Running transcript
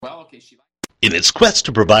In its quest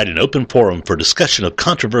to provide an open forum for discussion of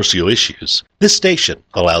controversial issues, this station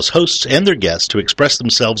allows hosts and their guests to express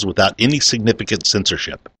themselves without any significant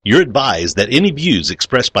censorship. You're advised that any views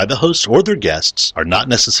expressed by the hosts or their guests are not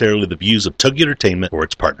necessarily the views of Togi Entertainment or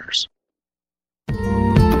its partners.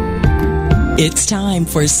 It's time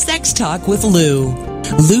for Sex Talk with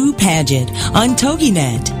Lou Paget on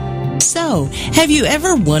TogiNet. So, have you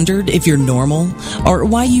ever wondered if you're normal or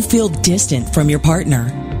why you feel distant from your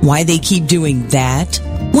partner? Why they keep doing that?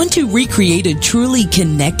 Want to recreate a truly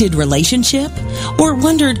connected relationship? Or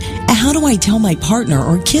wondered, how do I tell my partner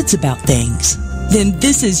or kids about things? Then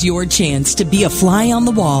this is your chance to be a fly on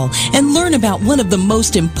the wall and learn about one of the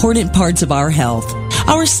most important parts of our health,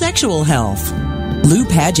 our sexual health. Lou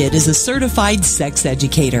Paget is a certified sex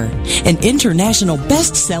educator, an international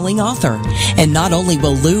best-selling author. And not only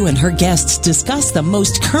will Lou and her guests discuss the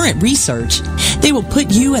most current research, they will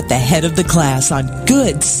put you at the head of the class on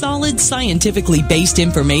good, solid, scientifically based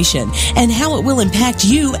information and how it will impact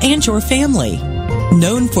you and your family.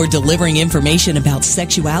 Known for delivering information about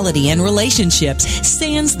sexuality and relationships,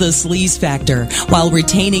 sans the sleaze factor, while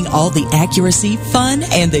retaining all the accuracy, fun,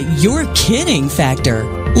 and the you're kidding factor.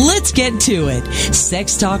 Let's get to it.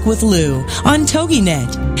 Sex Talk with Lou on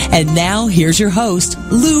TogiNet. And now, here's your host,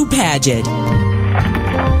 Lou Paget.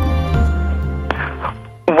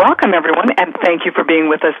 Welcome, everyone, and thank you for being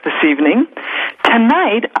with us this evening.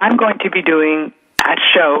 Tonight, I'm going to be doing a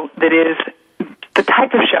show that is the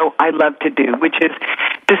type of show I love to do, which is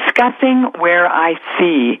discussing where I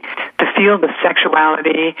see the field of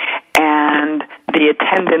sexuality and the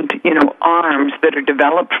attendant, arms that are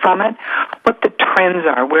developed from it, what the trends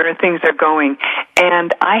are, where things are going.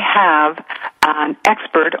 And I have an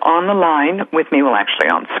expert on the line with me, well, actually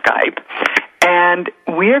on Skype, and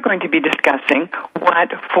we are going to be discussing what,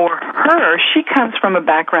 for her, she comes from a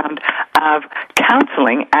background of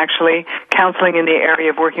counseling, actually counseling in the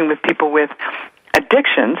area of working with people with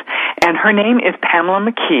addictions, and her name is Pamela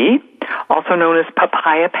McKee, also known as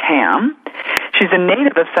Papaya Pam. She's a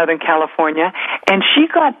native of Southern California, and she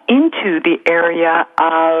got into the area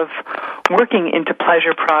of working into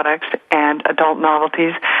pleasure products and adult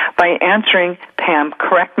novelties by answering, Pam,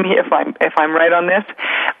 correct me if I'm right on this,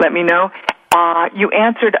 let me know, you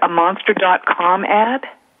answered a Monster.com ad?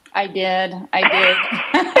 I did.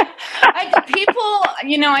 People,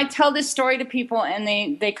 I tell this story to people and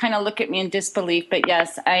they kind of look at me in disbelief. But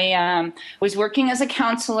yes, I was working as a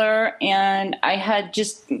counselor and I had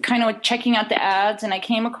just kind of checking out the ads and I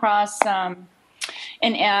came across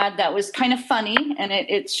an ad that was kind of funny and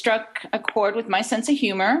it struck a chord with my sense of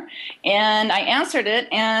humor. And I answered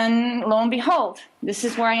it and lo and behold, this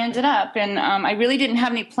is where I ended up. And I really didn't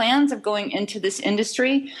have any plans of going into this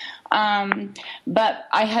industry. But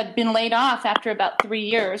I had been laid off after about 3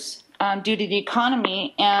 years due to the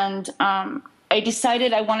economy, and I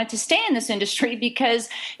decided I wanted to stay in this industry because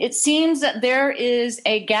it seems that there is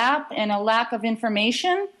a gap and a lack of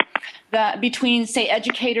information that between, say,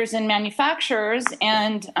 educators and manufacturers,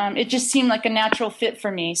 and it just seemed like a natural fit for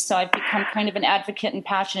me. So I've become kind of an advocate and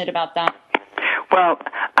passionate about that. Well,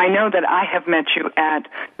 I know that I have met you at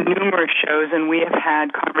numerous shows, and we have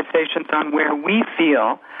had conversations on where we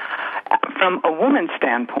feel, from a woman's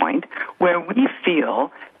standpoint, where we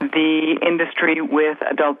feel the industry with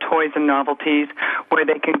adult toys and novelties, where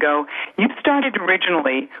they can go. You started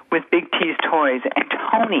originally with Big T's Toys, and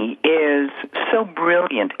Tony is so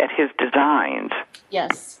brilliant at his designs.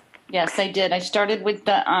 Yes, I did. I started with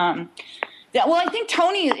the... well, I think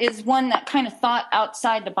Tony is one that kind of thought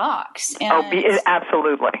outside the box. And,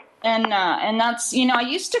 absolutely. And that's, I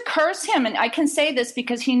used to curse him, and I can say this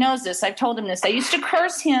because he knows this. I've told him this. I used to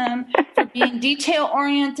curse him for being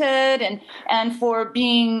detail-oriented and for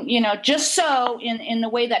being, just so in the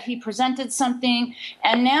way that he presented something.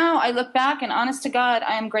 And now I look back, and honest to God,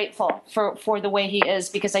 I am grateful for the way he is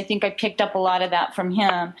because I think I picked up a lot of that from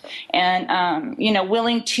him. And,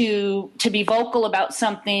 willing to be vocal about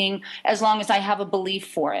something as long as I have a belief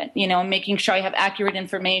for it, making sure I have accurate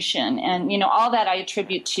information. And, all that I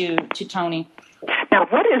attribute to Tony. Now,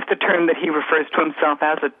 what is the term that he refers to himself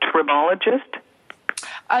as, a tribologist?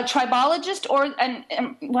 A tribologist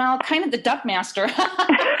kind of the duck master. He's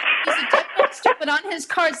a duck master, but on his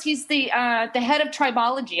cards, he's the head of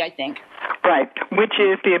tribology, I think. Right, which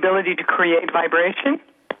is the ability to create vibration?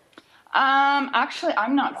 Actually,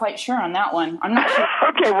 I'm not quite sure on that one. I'm not sure.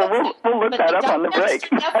 Okay, well, we'll look that up on the break.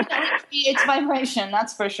 Definitely creates vibration,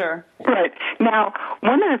 that's for sure. Right. Now,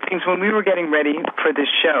 one of the things when we were getting ready for this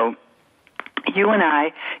show, you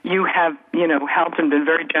have, helped and been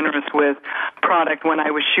very generous with product when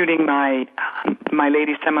I was shooting my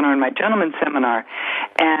ladies seminar and my gentlemen's seminar,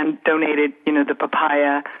 and donated, the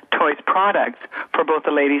Papaya Toys products for both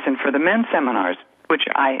the ladies and for the men's seminars, which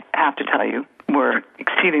I have to tell you were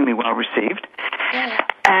exceedingly well received. Yeah.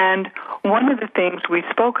 And one of the things we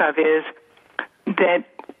spoke of is that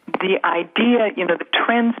the idea, the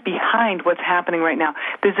trends behind what's happening right now,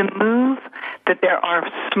 there's a move that there are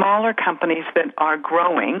smaller companies that are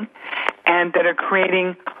growing and that are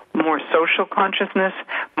creating more social consciousness,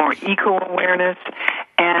 more eco-awareness,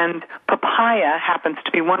 and Papaya happens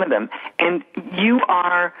to be one of them. And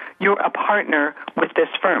you're a partner with this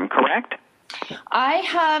firm, correct? I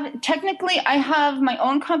have my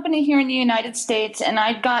own company here in the United States, and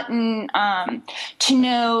I've gotten to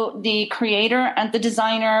know the creator and the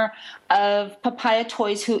designer of Papaya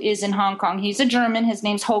Toys, who is in Hong Kong. He's a German. His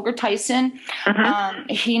name's Holger Tyson. Mm-hmm.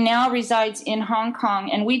 He now resides in Hong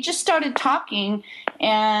Kong, and we just started talking,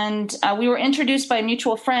 and we were introduced by a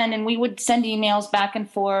mutual friend, and we would send emails back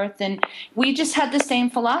and forth, and we just had the same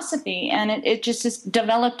philosophy, and it just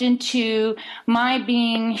developed into my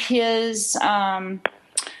being his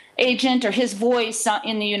agent or his voice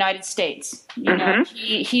in the United States.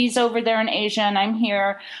 He's over there in Asia and I'm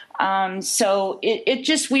here. So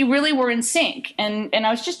we really were in sync. And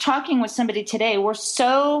I was just talking with somebody today. We're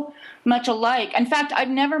so much alike. In fact, I've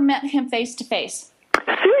never met him face to face.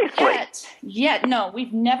 Seriously? Yet, no,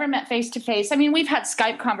 we've never met face to face. I mean, we've had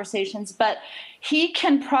Skype conversations, but he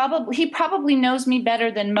probably knows me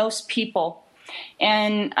better than most people.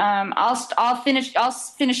 And I'll finish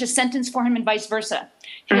a sentence for him and vice versa.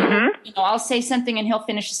 I'll say something and he'll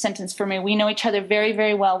finish a sentence for me. We know each other very,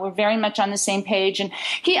 very well. We're very much on the same page. And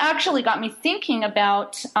he actually got me thinking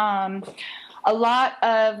about a lot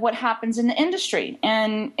of what happens in the industry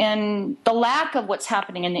and the lack of what's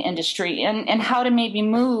happening in the industry and how to maybe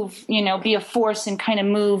move, be a force and kind of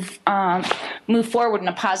move forward in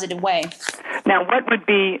a positive way. Now, what would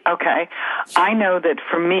be, okay, I know that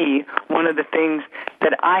for me, one of the things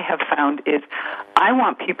that I have found is I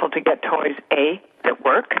want people to get toys, that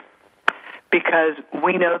work, because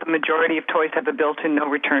we know the majority of toys have a built-in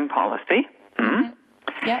no-return policy. Mm-hmm.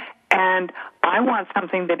 Yeah. And I want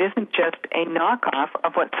something that isn't just a knockoff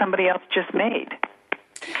of what somebody else just made.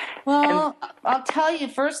 Well, I'll tell you,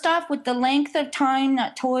 first off, with the length of time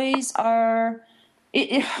that toys are,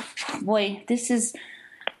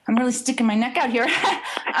 I'm really sticking my neck out here.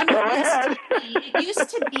 It used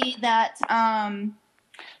to be that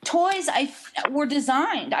toys were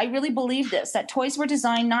designed, I really believe this, that toys were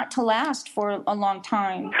designed not to last for a long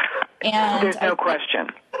time. And there's no question.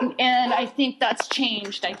 And I think that's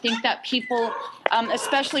changed. I think that people,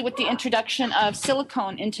 especially with the introduction of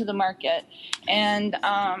silicone into the market, and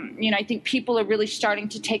I think people are really starting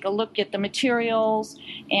to take a look at the materials,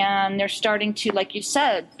 and they're starting to, like you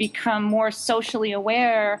said, become more socially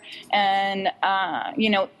aware and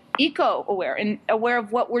eco-aware and aware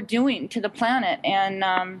of what we're doing to the planet. And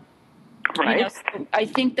right. I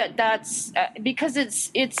think that's because it's.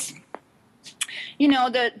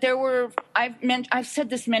 I've said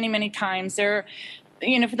this many, many times. For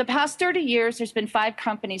the past 30 years, there's been 5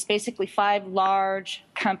 companies, basically 5 large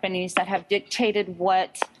companies that have dictated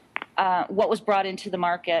what was brought into the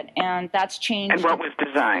market, and that's changed. And what was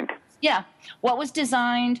designed. Yeah, what was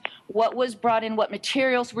designed, what was brought in, what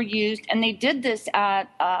materials were used, and they did this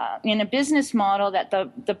in a business model that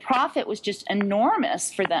the profit was just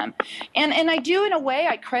enormous for them. And I do, in a way,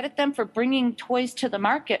 I credit them for bringing toys to the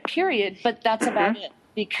market, period, but that's about it,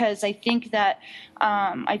 because I think that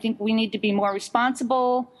we need to be more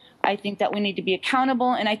responsible. I think that we need to be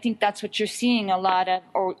accountable, and I think that's what you're seeing a lot of,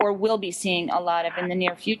 or will be seeing a lot of in the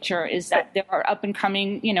near future, is that there are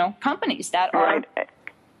up-and-coming, companies that are... Right.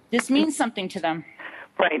 This means something to them.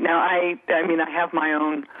 Right. Now, I have my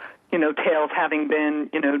own, tales, having been,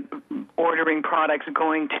 ordering products,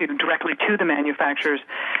 going directly to the manufacturers,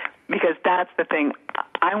 because that's the thing.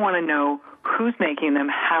 I want to know who's making them,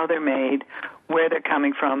 how they're made, where they're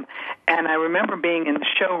coming from. And I remember being in the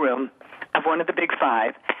showroom of one of the big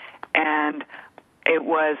 5, and it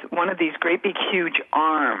was one of these great big huge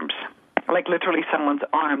arms, like literally someone's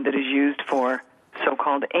arm that is used for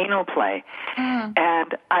so-called anal play.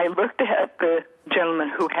 And I looked at the gentleman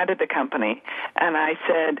who headed the company, and I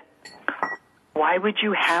said, why would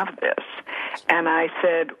you have this? And I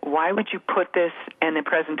said, why would you put this in a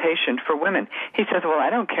presentation for women? He says, well, I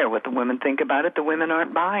don't care what the women think about it. The women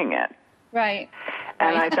aren't buying it. Right.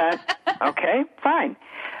 And I thought, okay, fine.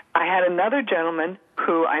 I had another gentleman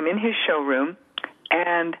who I'm in his showroom,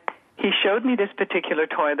 and he showed me this particular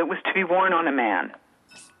toy that was to be worn on a man.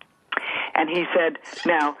 And he said,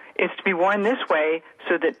 now, it's to be worn this way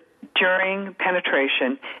so that during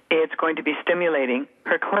penetration, it's going to be stimulating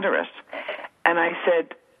her clitoris. And I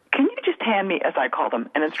said, can you just hand me, as I call them,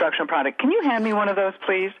 an instructional product, can you hand me one of those,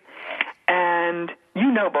 please? And you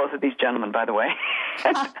know both of these gentlemen, by the way.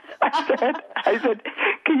 I said,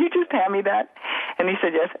 can you just hand me that? And he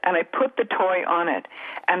said, yes. And I put the toy on it.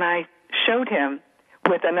 And I showed him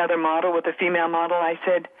with another model, with a female model. I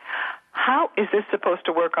said, how is this supposed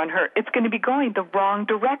to work on her? It's going to be going the wrong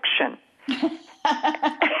direction. And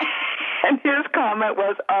his comment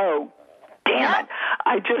was, oh, damn it.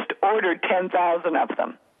 I just ordered 10,000 of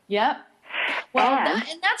them. Yep. Well, and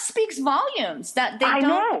that speaks volumes that they don't.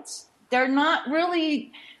 Know. They're not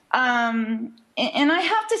really, and I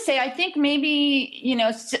have to say, I think maybe,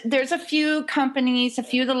 there's a few companies, a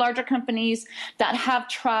few of the larger companies that have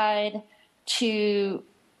tried to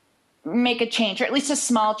make a change, or at least a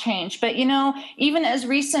small change. But, even as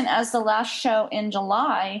recent as the last show in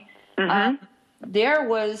July, there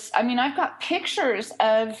was, I've got pictures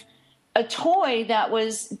of a toy that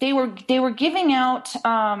was, they were giving out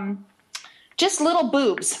just little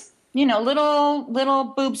boobs.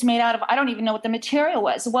 Little boobs made out of, I don't even know what the material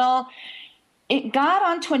was. Well, it got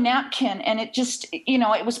onto a napkin and it just,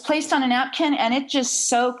 it was placed on a napkin and it just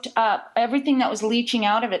soaked up everything that was leaching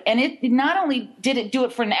out of it. And it not only did it do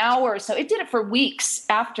it for an hour or so, it did it for weeks.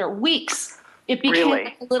 After weeks, it became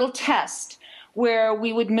a little test where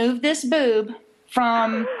we would move this boob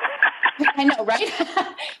from... I know, right?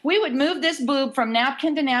 We would move this boob from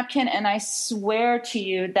napkin to napkin, and I swear to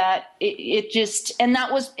you that it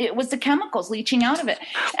was the chemicals leaching out of it.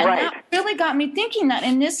 And that really got me thinking that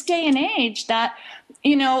in this day and age that,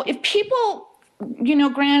 if people,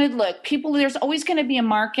 granted, look, there's always going to be a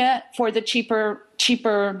market for the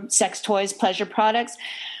cheaper sex toys, pleasure products.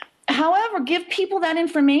 However, give people that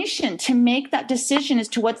information to make that decision as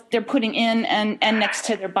to what they're putting in and next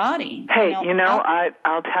to their body. Hey,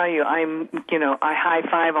 I'll tell you, I high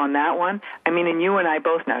five on that one. And you and I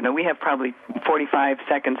both know we have probably 45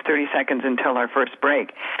 seconds, 30 seconds until our first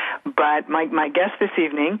break. But my guest this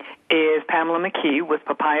evening is Pamela McKee with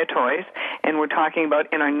Papaya Toys, and we're talking about,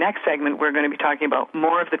 in our next segment, we're going to be talking about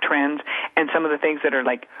more of the trends and some of the things that are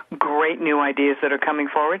like great new ideas that are coming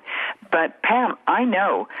forward. But Pam, I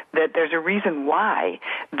know that there's a reason why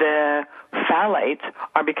the phthalates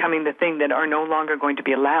are becoming the thing that are no longer going to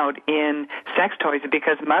be allowed in sex toys,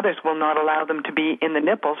 because mothers will not allow them to be in the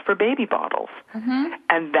nipples for baby bottles. Mm-hmm.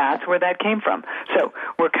 And that's where that came from. So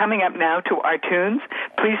we're coming up now to our tunes.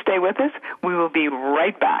 Please stay with us. We will be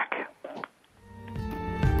right back.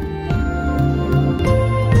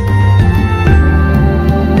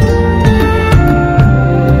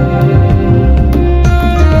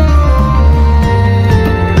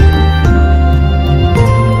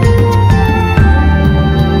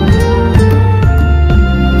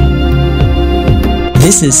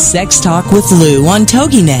 This is Sex Talk with Lou on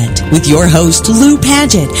TogiNet with your host, Lou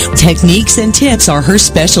Paget. Techniques and tips are her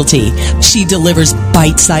specialty. She delivers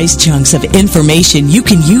bite-sized chunks of information you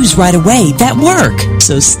can use right away that work.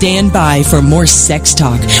 So stand by for more Sex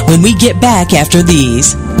Talk when we get back after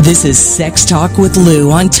these. This is Sex Talk with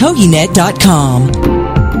Lou on TogiNet.com.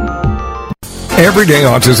 Everyday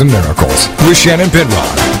Autism Miracles with Shannon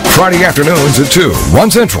Penrod. Friday afternoons at 2,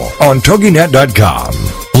 1 Central on TogiNet.com.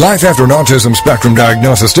 Life after an autism spectrum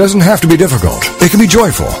diagnosis doesn't have to be difficult. It can be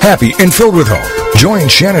joyful, happy, and filled with hope. Join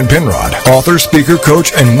Shannon Penrod, author, speaker,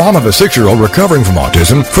 coach, and mom of a 6-year-old recovering from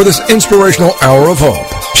autism, for this inspirational hour of hope.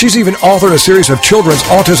 She's even authored a series of children's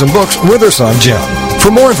autism books with her son, Jim.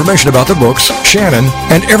 For more information about the books, Shannon,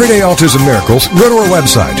 and Everyday Autism Miracles, go to her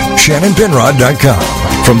website,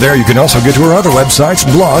 shannonpenrod.com. From there, you can also get to her other websites,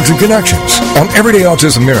 blogs, and connections. On Everyday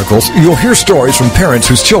Autism Miracles, you'll hear stories from parents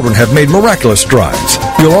whose children have made miraculous strides.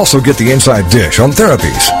 You'll also get the inside dish on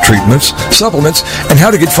therapies, treatments, supplements, and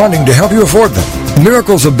how to get funding to help you afford them.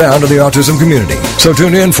 Miracles abound in the autism community, so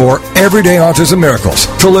tune in for Everyday Autism Miracles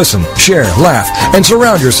to listen, share, laugh, and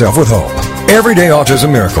surround yourself with hope. Everyday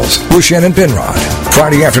Autism Miracles with Shannon Penrod.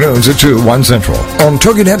 Friday afternoons at 2, 1 Central on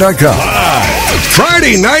TogiNet.com.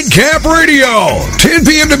 Friday Night Camp Radio, 10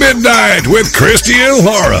 p.m. to midnight with Christy and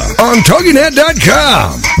Laura on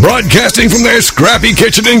TogiNet.com. Broadcasting from their scrappy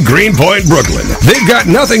kitchen in Greenpoint, Brooklyn. They've got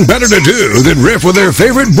nothing better to do than riff with their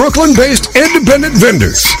favorite Brooklyn-based independent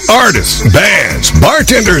vendors, artists, bands,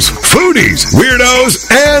 bartenders, foodies,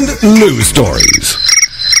 weirdos, and news stories.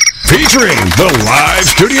 Featuring the live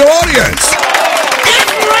studio audience.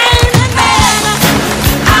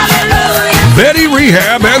 Betty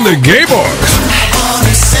Rehab and the Gay Boys.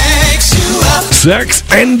 Sex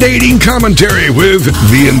and dating commentary with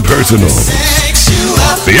the Impersonal.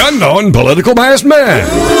 The Unknown Political Masked Man.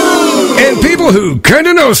 and people who kind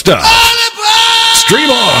of know stuff. Stream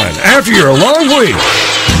on after your long week.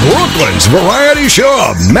 Brooklyn's variety show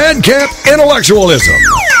of madcap intellectualism.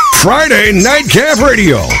 Friday Nightcap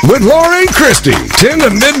Radio with Laura and Christy, 10 to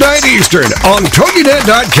midnight Eastern on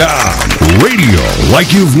TogiNet.com. Radio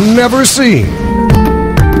like you've never seen.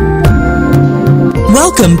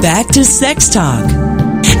 Welcome back to Sex Talk.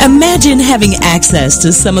 Imagine having access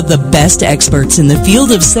to some of the best experts in the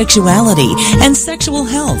field of sexuality and sexual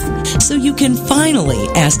health so you can finally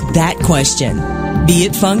ask that question. Be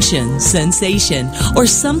it function, sensation, or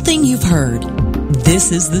something you've heard.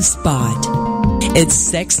 This is the spot. It's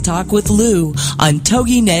Sex Talk with Lou on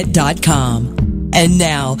TogiNet.com. And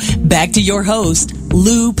now, back to your host,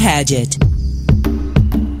 Lou Paget.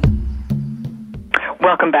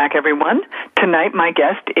 Welcome back, everyone. Tonight, my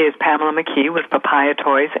guest is Pamela McKee with Papaya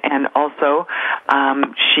Toys, and also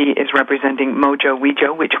she is representing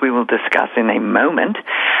MojoWijo, which we will discuss in a moment.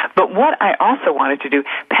 But what I also wanted to do,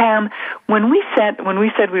 Pam, when we said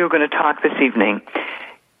we were going to talk this evening,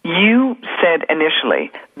 you said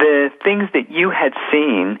initially the things that you had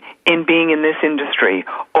seen in being in this industry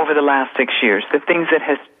over the last 6 years, the things that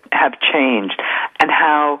have changed, and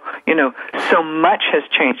how, so much has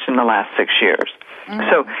changed in the last 6 years. Mm-hmm.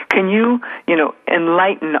 So can you,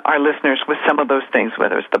 enlighten our listeners with some of those things,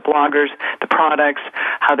 whether it's the bloggers, the products,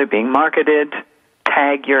 how they're being marketed?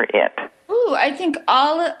 Tag, you're it. Ooh, I think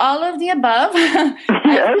all of the above.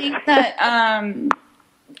 Yes.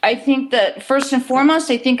 I think that first and foremost,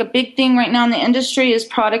 I think a big thing right now in the industry is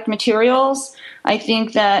product materials. I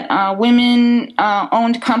think that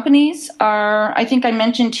women-owned companies are, I think I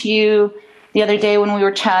mentioned to you the other day when we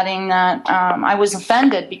were chatting that I was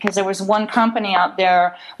offended because there was one company out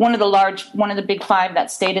there, one of the big five,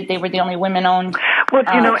 that stated they were the only women-owned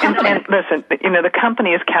company. And listen, the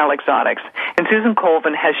company is Cal Exotics, and Susan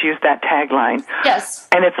Colvin has used that tagline. Yes.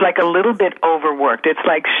 And it's like a little bit overworked. It's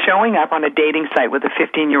like showing up on a dating site with a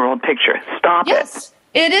 15-year-old picture. Stop it. Yes,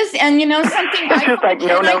 it is. And something it's just like,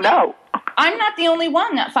 no. I'm not the only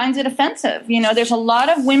one that finds it offensive. There's a lot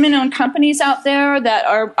of women-owned companies out there that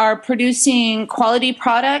are producing quality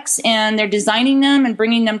products, and they're designing them and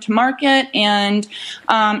bringing them to market, and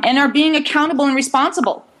are being accountable and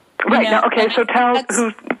responsible. Right. Now, okay, so tell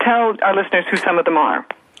our listeners who some of them are.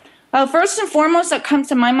 First and foremost, that comes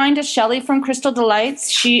to my mind is Shelly from Crystal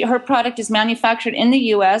Delights. Her product is manufactured in the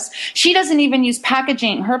U.S. She doesn't even use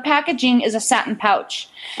packaging. Her packaging is a satin pouch.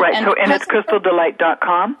 Right. And it's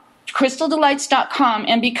crystaldelight.com? crystaldelights.com,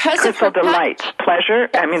 and because Crystal of her Delights, pleasure,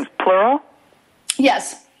 I mean plural?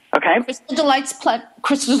 Yes. Okay.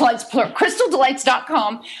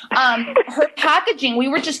 crystaldelights.com. Her packaging, we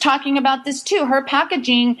were just talking about this too. Her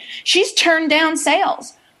packaging, she's turned down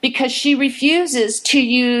sales because she refuses to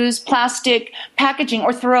use plastic packaging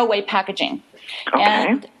or throwaway packaging.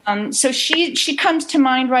 Okay. And so she comes to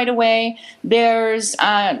mind right away. There's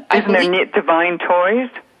Isn't there Divine Toys?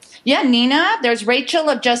 Yeah, Nina. There's Rachel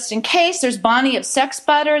of Just In Case. There's Bonnie of Sex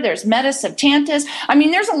Butter. There's Metis of Tantus. I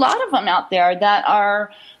mean, there's a lot of them out there that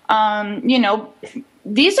are,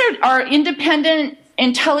 these are independent,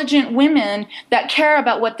 intelligent women that care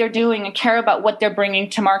about what they're doing and care about what they're bringing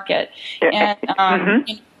to market.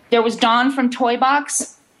 And there was Dawn from Toy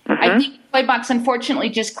Box. Mm-hmm. I think Toy Box unfortunately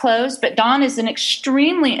just closed, but Dawn is an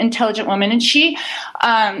extremely intelligent woman, and she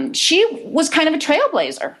was kind of a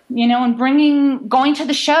trailblazer, and going to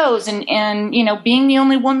the shows and being the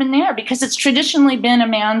only woman there, because it's traditionally been a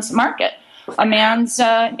man's market, a man's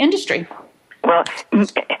industry. Well,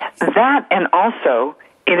 that, and also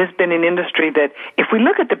it has been an industry that, if we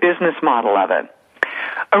look at the business model of it,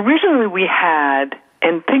 originally we had,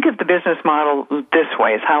 and think of the business model this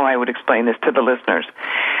way, is how I would explain this to the listeners.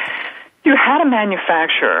 You had a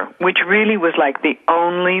manufacturer, which really was like the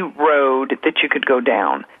only road that you could go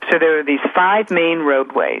down. So there were these 5 main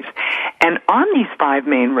roadways. And on these 5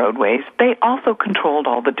 main roadways, they also controlled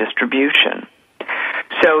all the distribution.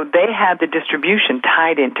 So they had the distribution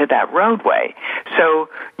tied into that roadway. So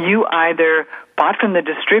you either bought from the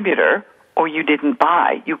distributor or you didn't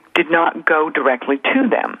buy. You did not go directly to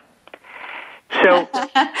them. So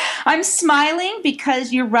I'm smiling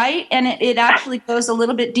because you're right, and it actually goes a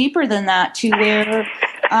little bit deeper than that, to where,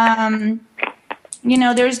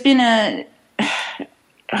 there's been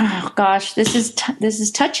this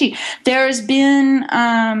is touchy. There's been,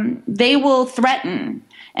 they will threaten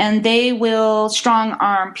and they will strong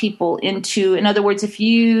arm people into, in other words, if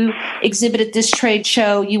you exhibit at this trade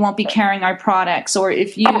show, you won't be carrying our products, or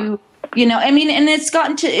if you, and it's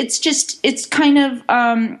gotten to, it's kind of,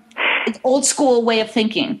 it's old school way of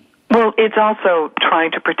thinking. Well, it's also trying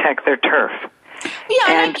to protect their turf. Yeah,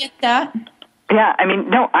 and I get that. Yeah, I mean,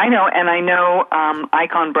 no, I know, and I know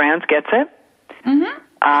Icon Brands gets it. Mm-hmm.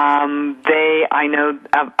 I know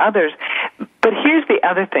of others. But here's the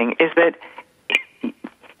other thing, is that,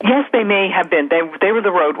 yes, they may have been. They were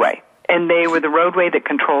the roadway, and they were the roadway that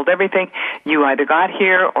controlled everything. You either got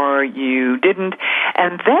here or you didn't.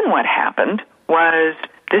 And then what happened was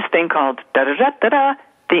this thing called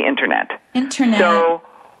the Internet. So,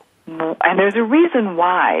 and there's a reason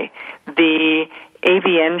why the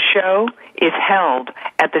AVN show is held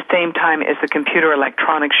at the same time as the Computer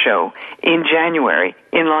Electronics Show in January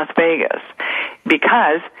in Las Vegas.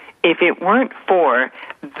 Because if it weren't for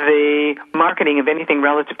the marketing of anything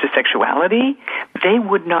relative to sexuality, they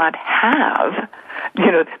would not have,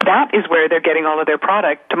 that is where they're getting all of their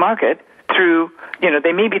product to market through,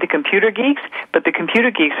 they may be the computer geeks, but the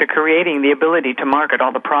computer geeks are creating the ability to market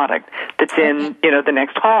all the product that's in, the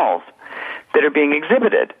next halls that are being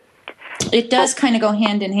exhibited. It does kind of go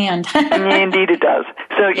hand in hand. Indeed it does.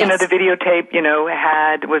 So, yes. The videotape,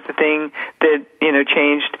 was the thing that,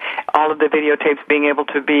 changed all of the videotapes being able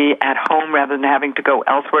to be at home rather than having to go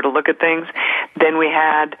elsewhere to look at things. Then we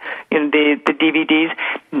had, the DVDs.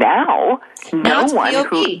 Now no one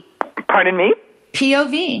POV. Pardon me?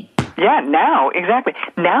 POV. Yeah, now, exactly.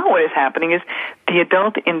 Now what is happening is the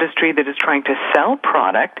adult industry that is trying to sell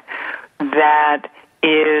product that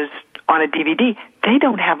is on a DVD, they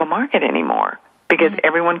don't have a market anymore because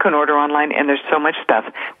everyone can order online and there's so much stuff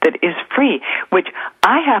that is free, which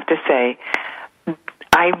I have to say,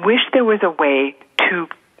 I wish there was a way to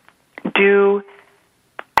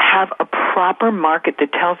have a proper market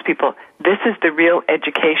that tells people this is the real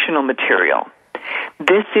educational material.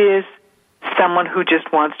 This is someone who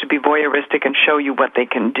just wants to be voyeuristic and show you what they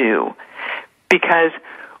can do. Because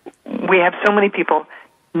we have so many people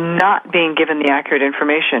not being given the accurate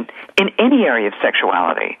information in any area of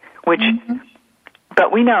sexuality, which,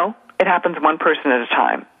 but we know it happens one person at a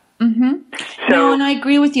time. Mm-hmm. So, no, and I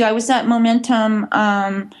agree with you. I was at Momentum.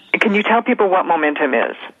 Can you tell people what Momentum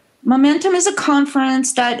is? Momentum is a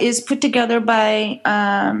conference that is put together by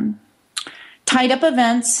Tied Up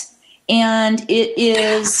Events, and it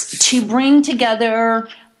is to bring together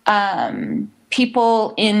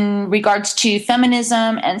people in regards to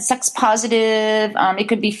feminism and sex positive. It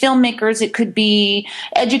could be filmmakers, it could be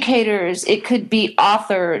educators, it could be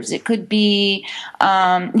authors, it could be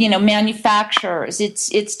manufacturers.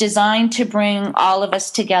 It's designed to bring all of us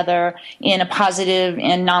together in a positive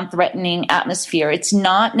and non-threatening atmosphere. It's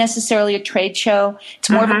not necessarily a trade show. It's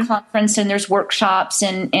more of a conference, and there's workshops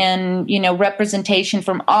and representation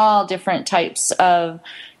from all different types of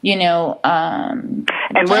and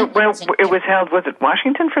where it was held, was it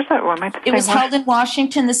Washington for that? Or am I it was held in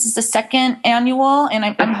Washington. This is the second annual, and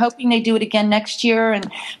I'm hoping they do it again next year.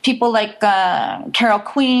 And people like Carol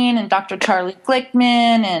Queen and Dr. Charlie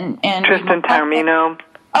Glickman and Tristan Taormino.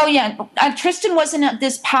 Oh, yeah. Tristan wasn't at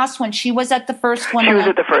this past one. She was at the first one. She was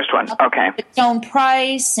at the first one. Okay. Joan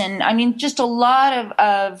Price, and I mean, just a lot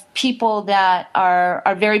of people that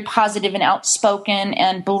are very positive and outspoken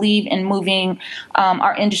and believe in moving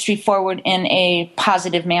our industry forward in a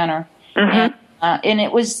positive manner. Mm-hmm. And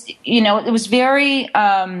it was, it was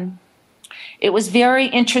very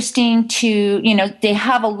interesting to, they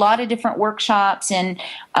have a lot of different workshops, and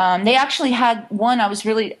they actually had one I was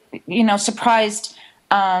really, surprised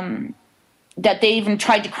that they even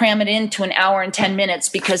tried to cram it into an hour and 10 minutes,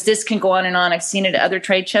 because this can go on and on. I've seen it at other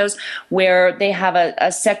trade shows where they have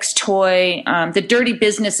a sex toy, the dirty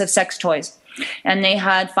business of sex toys. And they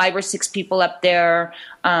had 5 or 6 people up there,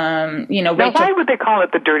 Now, why would they call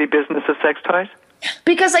it the dirty business of sex toys?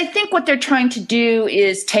 Because I think what they're trying to do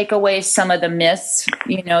is take away some of the myths,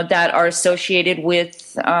 that are associated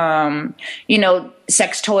with,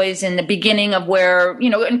 sex toys in the beginning of where,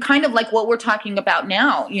 and kind of like what we're talking about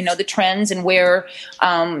now, the trends and where,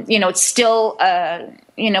 it's still,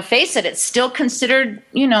 face it, it's still considered,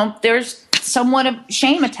 there's somewhat of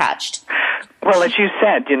shame attached. Well, as you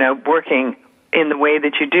said, working in the way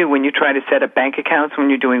that you do when you try to set up bank accounts, when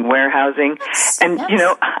you're doing warehousing. And,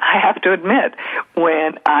 I have to admit,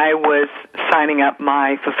 when I was signing up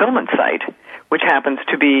my fulfillment site, which happens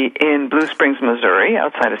to be in Blue Springs, Missouri,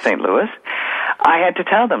 outside of St. Louis, I had to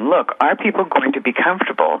tell them, look, are people going to be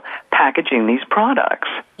comfortable packaging these products?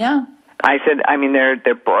 Yeah. I said,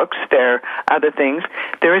 they're books, they're other things.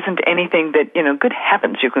 There isn't anything that, good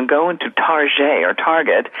heavens, you can go into Target or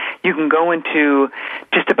Target. You can go into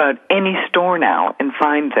just about any store now and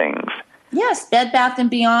find things. Yes, Bed Bath &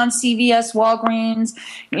 Beyond, CVS, Walgreens,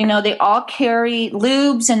 they all carry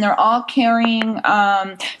lubes, and they're all carrying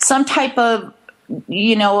some type of,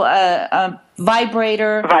 a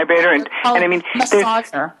vibrator. Vibrator, and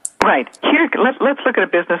massager. Right. Here, let's look at a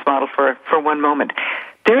business model for one moment.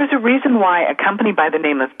 There's a reason why a company by the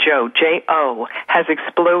name of Joe, J-O, has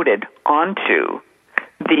exploded onto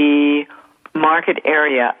the market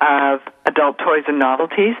area of adult toys and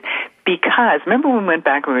novelties, because remember when we went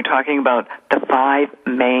back and we were talking about the 5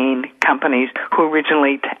 main companies who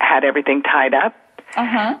originally had everything tied up?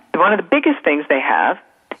 Uh-huh. One of the biggest things they have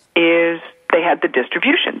is they had the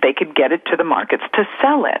distribution. They could get it to the markets to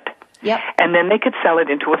sell it. Yep. And then they could sell it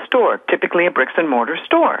into a store, typically a bricks and mortar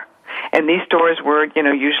store. And these stores were,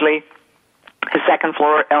 usually the second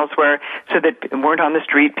floor elsewhere, so that it weren't on the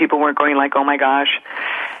street. People weren't going like, oh my gosh.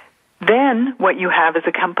 Then what you have is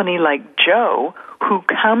a company like Joe, who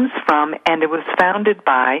comes from, and it was founded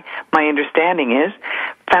by, my understanding is,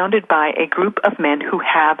 founded by a group of men who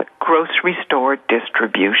have grocery store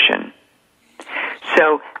distribution.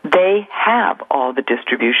 So they have all the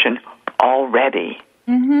distribution already.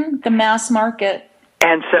 Mm-hmm. The mass market.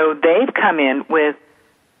 And so they've come in with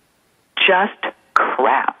just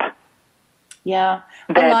crap. Yeah.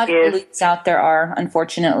 That a lot is, of elites out there are,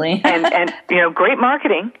 unfortunately. and great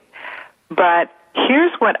marketing. But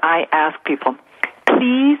here's what I ask people.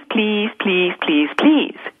 Please, please, please, please,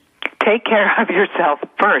 please take care of yourself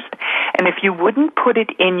first. And if you wouldn't put it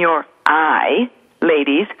in your eye,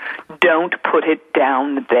 ladies, don't put it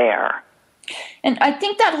down there. And I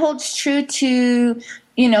think that holds true to,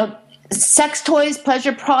 sex toys,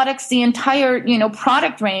 pleasure products, the entire,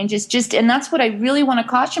 product range is just, and that's what I really want to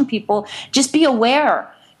caution people. Just be aware.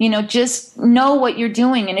 Just know what you're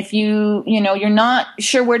doing. And if you're not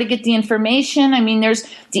sure where to get the information,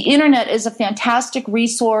 the internet is a fantastic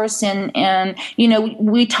resource. And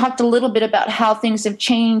we talked a little bit about how things have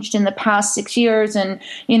changed in the past 6 years. And,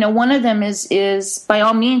 one of them is by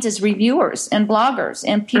all means is reviewers and bloggers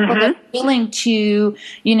and people that are willing to,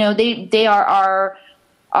 they are our,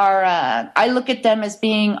 I look at them as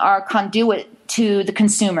being our conduit to the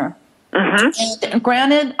consumer. Mm-hmm. And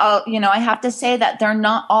granted, I have to say that they're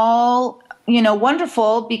not all,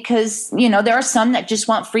 wonderful, because, there are some that just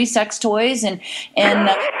want free sex toys but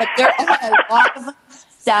there are a lot of them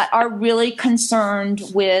that are really concerned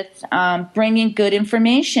with bringing good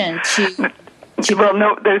information to. Well,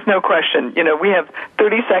 no, there's no question. We have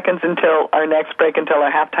 30 seconds until our next break, until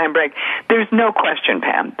our halftime break. There's no question,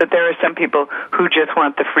 Pam, that there are some people who just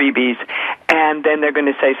want the freebies, and then they're going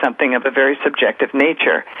to say something of a very subjective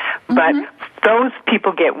nature. But those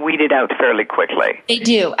people get weeded out fairly quickly. They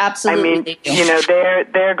do, absolutely. They do.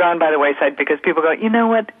 They're gone by the wayside because people go, you know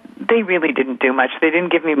what? They really didn't do much. They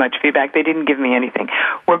didn't give me much feedback. They didn't give me anything.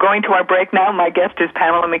 We're going to our break now. My guest is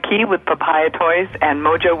Pamela McKee with Papaya Toys and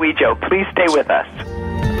MojoWijo. Please stay with us.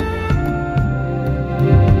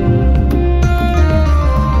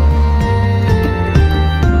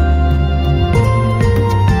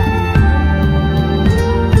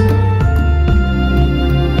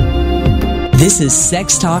 This is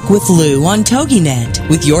Sex Talk with Lou on TogiNet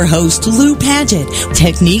with your host, Lou Paget.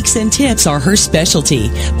 Techniques and tips are her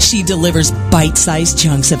specialty. She delivers bite-sized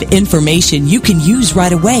chunks of information you can use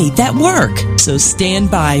right away that work. So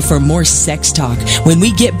stand by for more sex talk when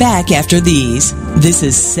we get back after these. This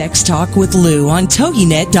is Sex Talk with Lou on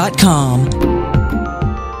TogiNet.com.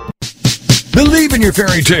 Believe in your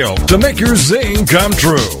fairy tale to make your zing come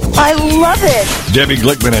true. I love it. Debbie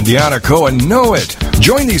Glickman and Deanna Cohen know it.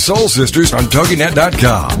 Join these soul sisters on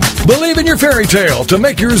TogiNet.com. Believe in your fairy tale to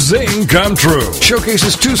make your zing come true.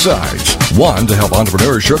 Showcases 2 sides. 1, to help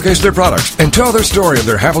entrepreneurs showcase their products and tell their story of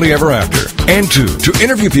their happily ever after. And 2, to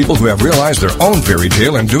interview people who have realized their own fairy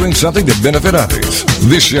tale and doing something to benefit others.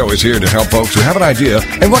 This show is here to help folks who have an idea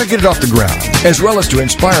and want to get it off the ground, as well as to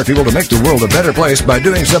inspire people to make the world a better place by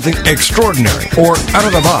doing something extraordinary or out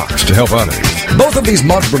of the box to help others. Both of these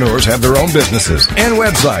entrepreneurs have their own businesses and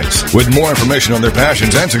websites. With more information on their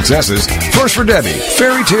passions and successes, first for Debbie,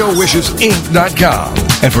 fairytalewishesinc.com,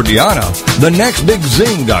 and for Deanna,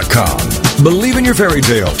 thenextbigzing.com. Believe in your fairy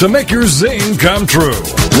tale to make your zing come true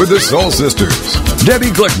with the Soul Sisters, Debbie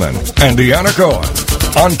Glickman and Deanna Cohen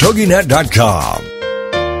on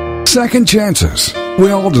TogiNet.com. Second chances. We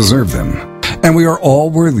all deserve them, and we are all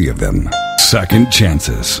worthy of them. Second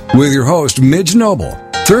Chances with your host, Midge Noble.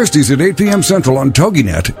 Thursdays at 8 p.m. Central on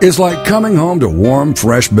TogiNet is like coming home to warm,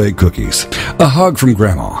 fresh-baked cookies, a hug from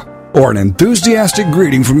Grandma, or an enthusiastic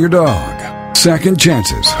greeting from your dog. Second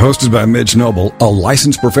Chances, hosted by Midge Noble, a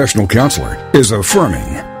licensed professional counselor, is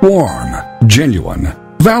affirming, warm, genuine,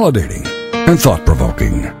 validating, and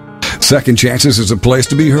thought-provoking. Second Chances is a place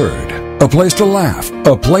to be heard, a place to laugh,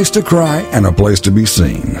 a place to cry, and a place to be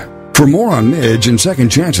seen. For more on Midge and Second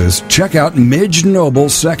Chances, check out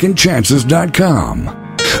MidgeNobleSecondChances.com.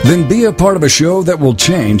 Then be a part of a show that will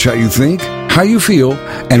change how you think, how you feel,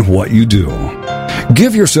 and what you do.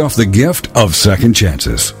 Give yourself the gift of second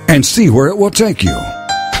chances and see where it will take you.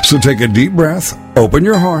 So take a deep breath, open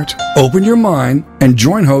your heart, open your mind, and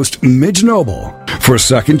join host Midge Noble for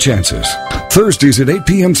Second Chances, Thursdays at 8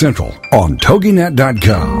 p.m. Central on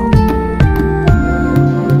TogiNet.com.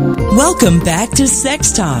 Welcome back to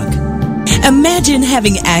Sex Talk. Imagine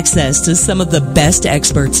having access to some of the best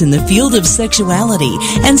experts in the field of sexuality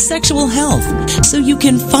and sexual health so you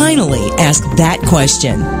can finally ask that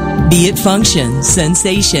question. Be it function,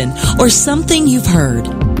 sensation, or something you've heard.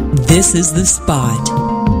 This is the spot.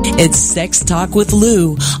 It's Sex Talk with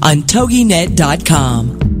Lou on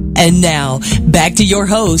TogiNet.com. And now, back to your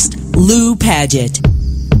host, Lou Paget.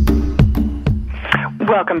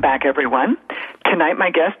 Welcome back, everyone. Tonight,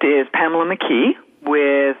 my guest is Pamela McKee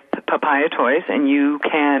with Papaya Toys, and you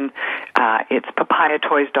can, it's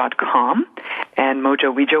papayatoys.com, and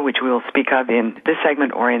MojoWijo, which we will speak of in this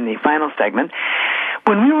segment or in the final segment.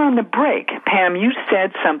 When we were on the break, Pam, you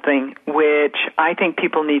said something which I think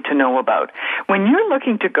people need to know about. When you're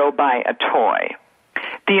looking to go buy a toy,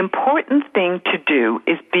 the important thing to do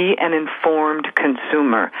is be an informed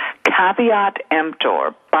consumer. Caveat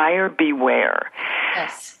emptor, buyer beware.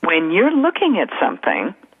 Yes. When you're looking at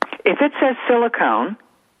something, if it says silicone,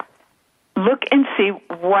 look and see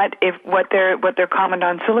what their comment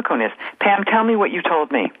on silicone is. Pam, tell me what you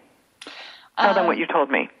told me. Tell them what you told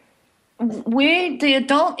me. The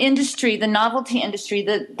adult industry, the novelty industry,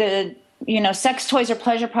 the sex toys or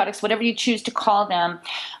pleasure products, whatever you choose to call them,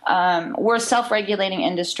 we're a self-regulating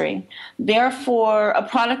industry. Therefore, a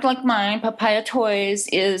product like mine, Papaya Toys,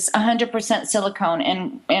 is 100% silicone.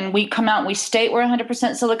 And we come out and we state we're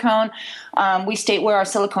 100% silicone. We state where our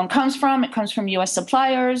silicone comes from. It comes from U.S.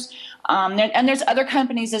 suppliers. And there's other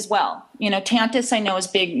companies as well. Tantus, I know, is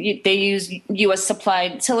big. They use U.S.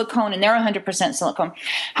 supplied silicone, and they're 100% silicone.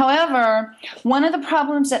 However, one of the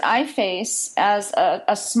problems that I face as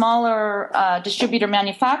a smaller distributor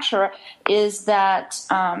manufacturer is that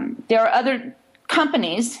there are other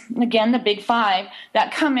companies, again, the big five,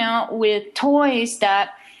 that come out with toys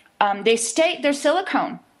that they state they're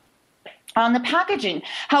silicone on the packaging.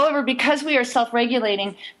 However, because we are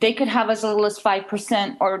self-regulating, they could have as little as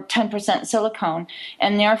 5% or 10% silicone,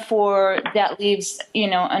 and therefore that leaves,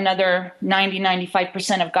 another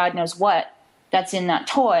 95% of God knows what that's in that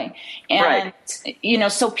toy. And,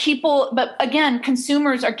 right. So people, but again,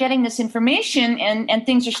 consumers are getting this information and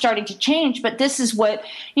things are starting to change, but this is what,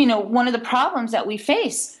 one of the problems that we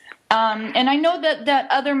face. And I know that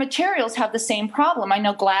other materials have the same problem. I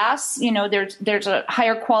know glass, there's a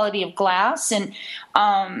higher quality of glass, and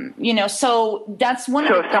so that's one.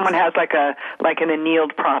 So if someone has like an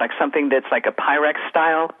annealed product, something that's like a Pyrex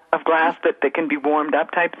style of glass that can be warmed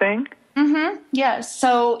up type thing. Mm-hmm. Yes.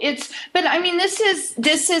 So but I mean, this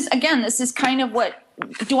is kind of what.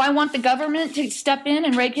 Do I want the government to step in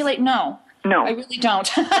and regulate? No. No, I really don't.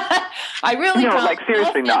 I really don't. Like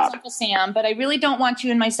seriously, no offense, not. Uncle Sam, but I really don't want you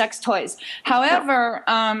in my sex toys. However,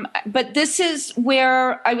 but this is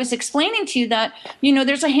where I was explaining to you that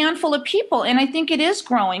there's a handful of people, and I think it is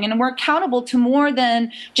growing, and we're accountable to more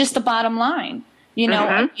than just the bottom line.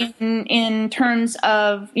 In terms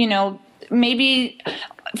of maybe.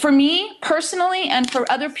 For me personally, and for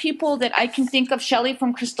other people that I can think of, Shelley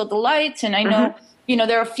from Crystal Delights, and I know.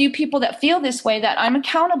 There are a few people that feel this way, that I'm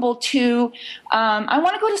accountable to. I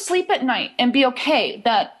want to go to sleep at night and be okay.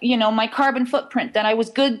 That my carbon footprint. That I was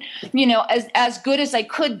good. As good as I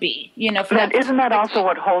could be. For that. Isn't that also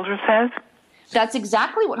what Holger says? That's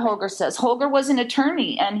exactly what Holger says. Holger was an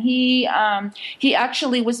attorney, and he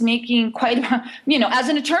actually was making quite, as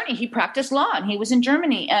an attorney, he practiced law, and he was in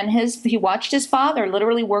Germany, and he watched his father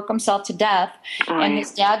literally work himself to death, right. And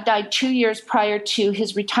his dad died 2 years prior to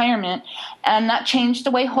his retirement, and that changed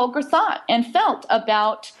the way Holger thought and felt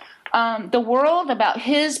about the world, about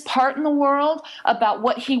his part in the world, about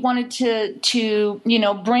what he wanted to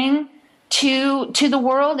bring to the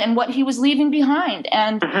world and what he was leaving behind.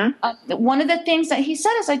 And one of the things that he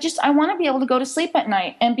said is, I want to be able to go to sleep at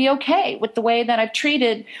night and be okay with the way that I've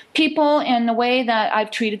treated people and the way that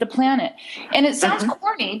I've treated the planet. And it sounds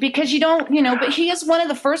corny because you don't, but he is one of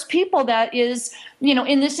the first people that is,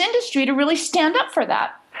 in this industry to really stand up for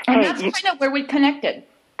that. And that's kind of where we connected.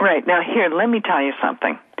 Right. Now here, let me tell you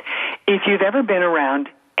something. If you've ever been around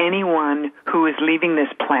anyone who is leaving this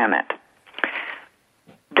planet,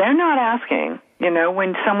 they're not asking,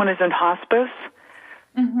 when someone is in hospice,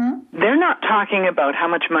 they're not talking about how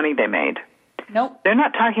much money they made. Nope. They're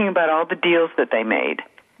not talking about all the deals that they made.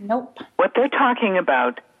 Nope. What they're talking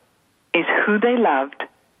about is who they loved,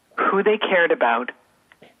 who they cared about,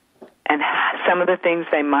 and some of the things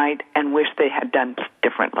they might and wish they had done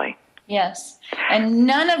differently. Yes. And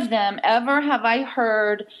none of them ever have I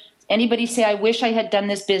heard anybody say, I wish I had done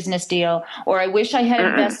this business deal, or I wish I had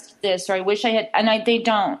invested this, or I wish I had, they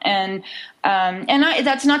don't. And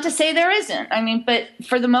that's not to say there isn't. I mean, but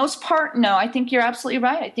for the most part, no, I think you're absolutely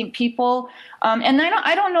right. I think people, and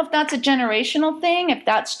I don't know if that's a generational thing, if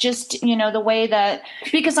that's just, the way that,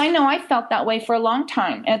 because I know I felt that way for a long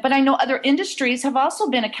time, but I know other industries have also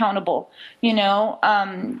been accountable,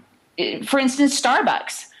 for instance,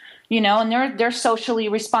 Starbucks. And their socially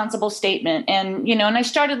responsible statement. And, and I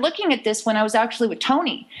started looking at this when I was actually with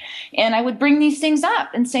Tony, and I would bring these things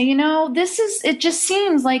up and say, it just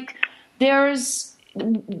seems like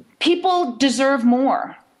people deserve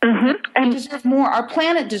more. Mm-hmm. They deserve more. Our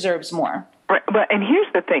planet deserves more. Right. Well, and here's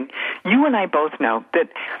the thing. You and I both know that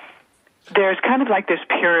there's kind of like this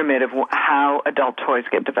pyramid of how adult toys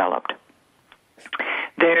get developed.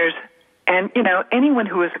 Anyone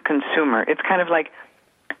who is a consumer, it's kind of like,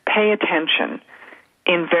 pay attention.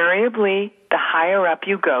 Invariably, the higher up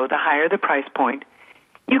you go, the higher the price point,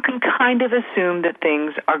 you can kind of assume that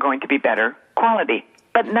things are going to be better quality,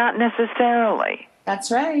 but not necessarily.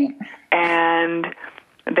 That's right. And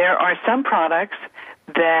there are some products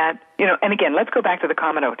that, and again, let's go back to the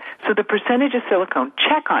comment out. So the percentage of silicone,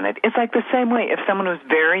 check on it. It's like the same way if someone was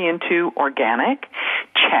very into organic,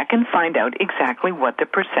 check and find out exactly what the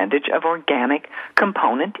percentage of organic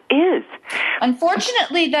component is.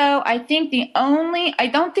 Unfortunately, though, I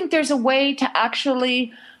don't think there's a way to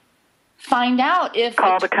actually find out if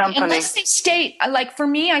call the company. Unless they state, like for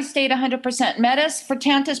me, I state 100%. Metis, for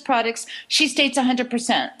Tanta's products, she states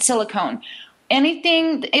 100% silicone.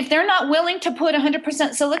 Anything, if they're not willing to put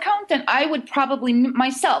 100% silicone, then I would probably,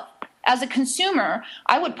 myself, as a consumer,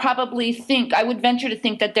 I would venture to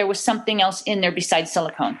think that there was something else in there besides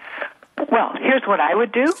silicone. Well, here's what I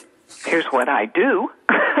would do. Here's what I do.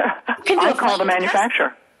 I'll call the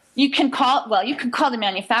manufacturer. You can call the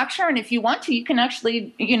manufacturer, and if you want to, you can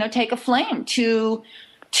actually, take a flame to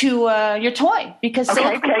your toy, because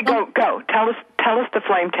okay, go. Tell us the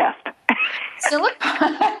flame test.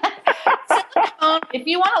 Silicone. If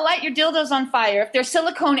you want to light your dildos on fire, if they're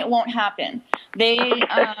silicone, it won't happen.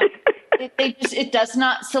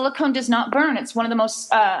 Silicone does not burn. It's one of the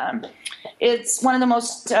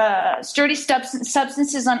most sturdy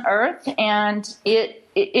substances on Earth, and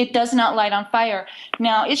it does not light on fire.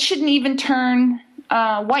 Now, it shouldn't even turn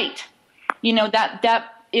white. That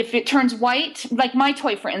if it turns white, like my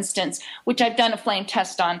toy, for instance, which I've done a flame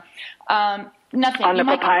test on, nothing. On the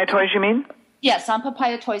Papaya Toys, you mean? Yes, on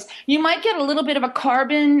Papaya Toys. You might get a little bit of a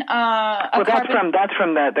carbon. That's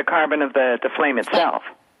from the carbon of the flame itself.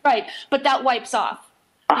 Right, but that wipes off.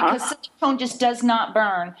 Because silicone just does not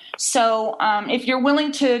burn. So if you're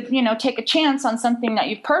willing to, take a chance on something that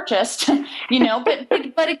you've purchased,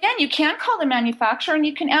 but again, you can call the manufacturer and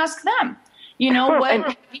you can ask them.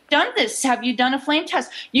 Have you done this? Have you done a flame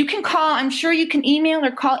test? You can call. I'm sure you can email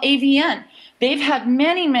or call AVN. They've had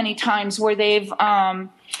many, many times where they've,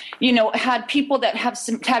 had people that have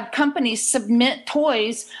had companies submit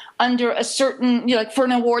toys under a certain, like for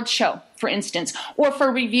an awards show, for instance, or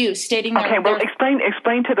for reviews stating their... Okay, well, explain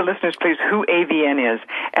to the listeners, please, who AVN is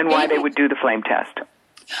and why they would do the flame test.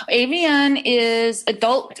 AVN is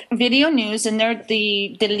Adult Video News, and they're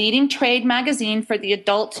the leading trade magazine for the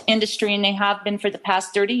adult industry, and they have been for the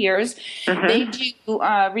past 30 years. Mm-hmm. They do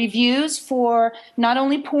reviews for not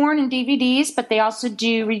only porn and DVDs, but they also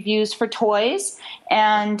do reviews for toys,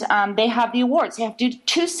 and they have the awards. They have to do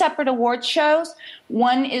 2 separate award shows.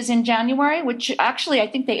 One is in January, which actually I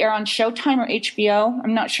think they air on Showtime or HBO.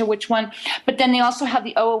 I'm not sure which one. But then they also have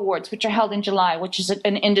the O Awards, which are held in July, which is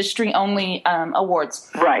an industry-only awards.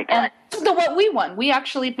 Right. And what we won. We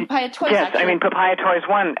actually, Papaya Toys. Yes, Papaya Toys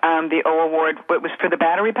won the O Award. What was for the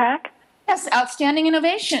battery pack? Yes, Outstanding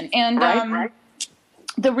Innovation. And right.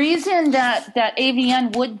 The reason that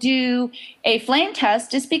AVN would do a flame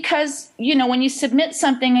test is because, when you submit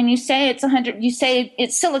something and you say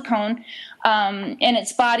it's silicone, and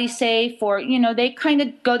it's body safe, or they kind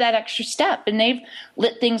of go that extra step, and they've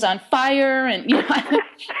lit things on fire, and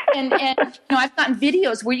and I've gotten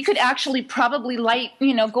videos where you could actually probably light,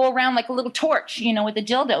 go around like a little torch, with a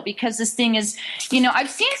dildo, because this thing is, I've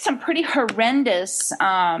seen some pretty horrendous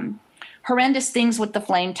things with the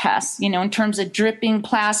flame test, in terms of dripping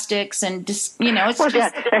plastics and just, it's well,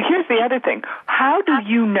 just. Yeah. Now here's the other thing: how do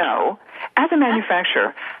you know? As a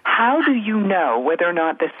manufacturer, how do you know whether or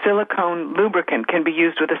not the silicone lubricant can be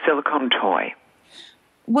used with a silicone toy?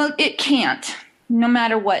 Well, it can't, no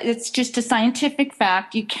matter what. It's just a scientific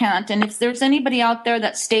fact. You can't. And if there's anybody out there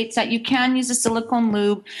that states that you can use a silicone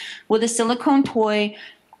lube with a silicone toy,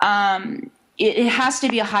 it has to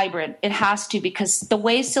be a hybrid. It has to, because the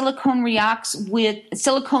way silicone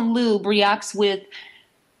lube reacts with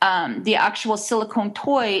the actual silicone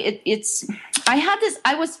toy,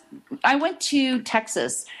 I went to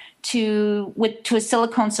Texas to a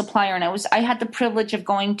silicone supplier, and I had the privilege of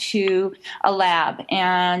going to a lab,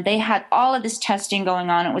 and they had all of this testing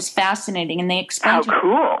going on. It was fascinating, and they explained how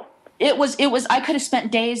cool. It was. I could have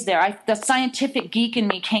spent days there. The scientific geek in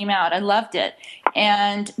me came out. I loved it.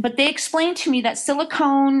 But they explained to me that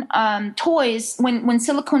silicone toys, when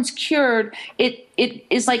silicone's cured, it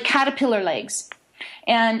is like caterpillar legs,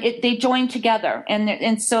 and they join together,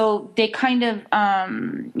 and so they kind of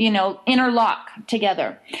interlock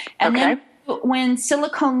together. And then when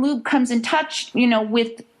silicone lube comes in touch,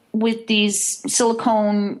 with these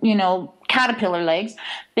silicone caterpillar legs,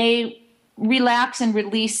 they relax and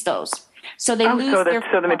release those. So they lose so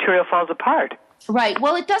the material falls apart. Right.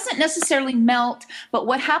 Well, it doesn't necessarily melt, but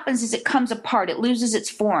what happens is it comes apart. It loses its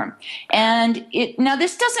form. And now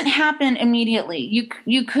this doesn't happen immediately.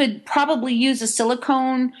 You could probably use a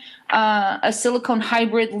silicone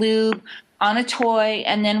hybrid lube on a toy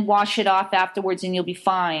and then wash it off afterwards, and you'll be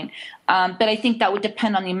fine. But I think that would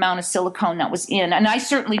depend on the amount of silicone that was in. And I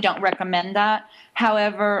certainly don't recommend that.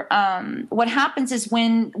 However, what happens is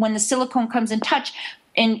when the silicone comes in touch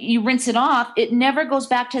and you rinse it off, it never goes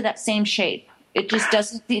back to that same shape. It just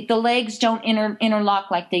doesn't. The legs don't interlock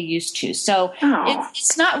like they used to. So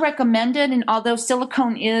it's not recommended. And although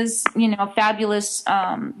silicone is, fabulous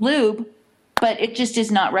lube, but it just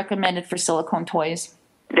is not recommended for silicone toys.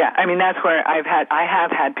 Yeah, I mean, that's where I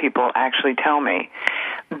have had people actually tell me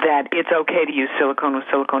that it's okay to use silicone with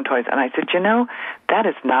silicone toys. And I said, that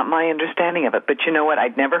is not my understanding of it. But you know what?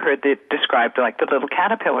 I'd never heard it described like the little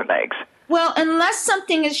caterpillar legs. Well, unless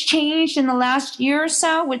something has changed in the last year or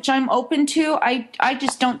so, which I'm open to, I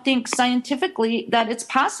just don't think scientifically that it's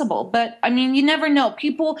possible. But, I mean, you never know.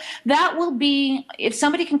 That will be, if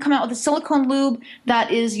somebody can come out with a silicone lube that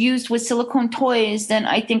is used with silicone toys, then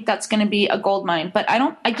I think that's going to be a gold mine. But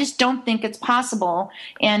I just don't think it's possible.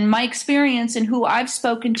 And my experience and who I've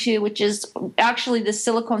spoken to, which is actually the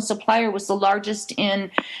silicone supplier was the largest in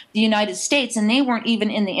the United States, and they weren't even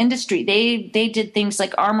in the industry. They did things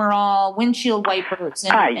like Armor All, windshield wipers.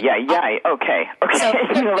 Okay.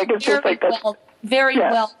 So very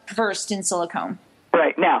well versed in silicone.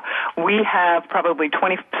 Right. Now, we have probably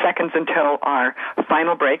 20 seconds until our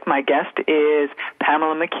final break. My guest is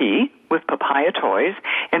Pamela McKee with Papaya Toys.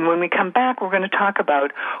 And when we come back, we're going to talk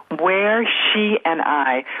about where she and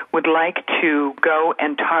I would like to go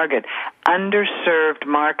and target underserved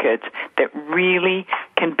markets that really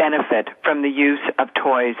can benefit from the use of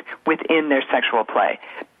toys within their sexual play.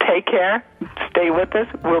 Take care. Stay with us.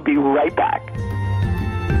 We'll be right back.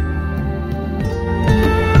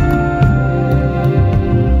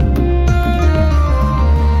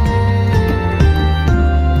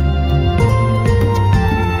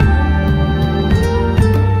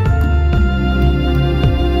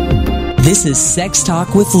 This is Sex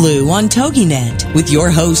Talk with Lou on TogiNet with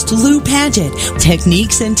your host, Lou Paget.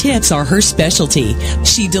 Techniques and tips are her specialty.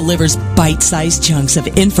 She delivers bite-sized chunks of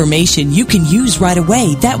information you can use right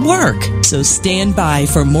away that work. So stand by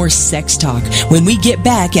for more sex talk when we get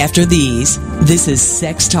back after these. This is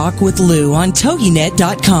Sex Talk with Lou on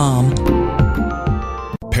TogiNet.com.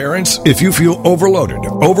 Parents, if you feel overloaded,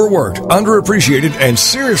 overworked, underappreciated, and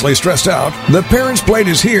seriously stressed out, The Parents Plate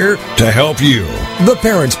is here to help you. The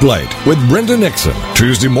Parents Plate with Brenda Nixon.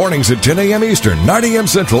 Tuesday mornings at 10 a.m. Eastern, 9 a.m.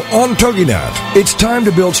 Central on TogiNet. It's time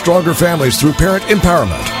to build stronger families through parent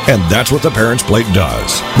empowerment, and that's what The Parents Plate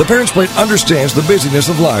does. The Parents Plate understands the busyness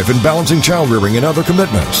of life and balancing child rearing and other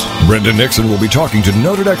commitments. Brenda Nixon will be talking to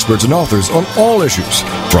noted experts and authors on all issues,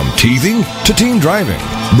 from teething to teen driving.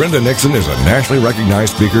 Brenda Nixon is a nationally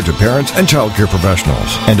recognized speaker to parents and child care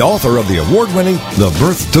professionals and author of the award-winning The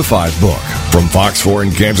Birth to 5 book. From Fox 4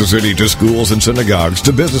 in Kansas City to schools and synagogues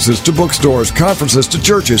to businesses to bookstores, conferences to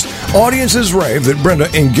churches, audiences rave that Brenda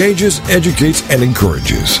engages, educates, and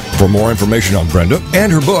encourages. For more information on Brenda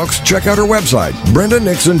and her books, check out her website,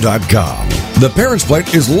 brendanixon.com. The Parents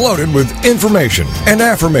Plate is loaded with information and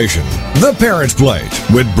affirmation. The Parents Plate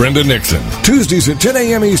with Brenda Nixon. Tuesdays at 10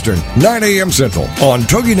 a.m. Eastern, 9 a.m. Central on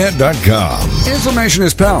TogiNet.com. Information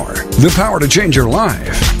is power. The power to change your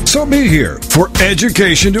life. So be here for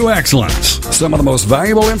Education to Excellence. Some of the most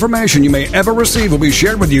valuable information you may ever receive will be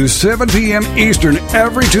shared with you 7 p.m. Eastern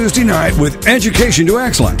every Tuesday night with Education to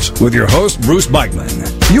Excellence with your host, Bruce Beichman.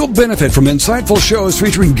 You'll benefit from insightful shows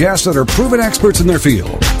featuring guests that are proven experts in their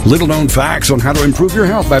field. Little-known facts on how to improve your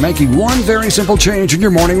health by making one very simple change in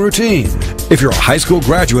your morning routine. If you're a high school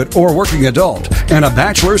graduate or working adult and a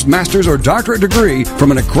bachelor's, master's, or doctorate degree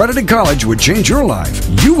from an accredited college would change your life,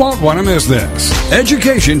 you won't want to miss this.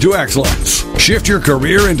 Education to Excellence. Shift your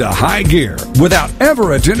career into high gear without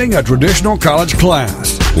ever attending a traditional college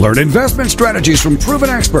class. Learn investment strategies from proven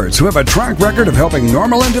experts who have a track record of helping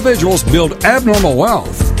normal individuals build abnormal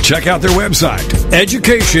wealth. Check out their website,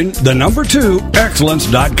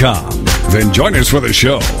 education2excellence.com. Then join us for the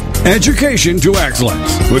show, Education to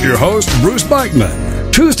Excellence, with your host, Bruce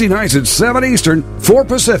Beichman. Tuesday nights at 7 Eastern, 4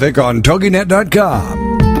 Pacific on TogiNet.com.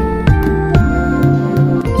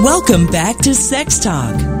 Welcome back to Sex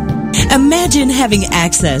Talk. Imagine having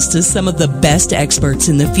access to some of the best experts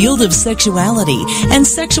in the field of sexuality and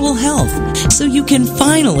sexual health so you can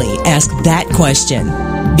finally ask that question.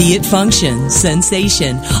 Be it function,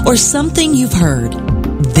 sensation, or something you've heard.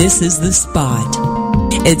 This is the spot.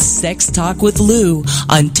 It's Sex Talk with Lou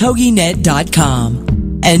on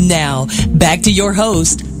TogiNet.com. And now, back to your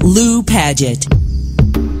host, Lou Paget.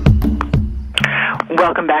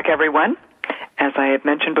 Welcome back, everyone. As I had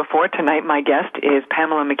mentioned before, tonight my guest is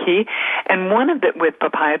Pamela McKee, and with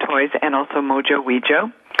Papaya Toys and also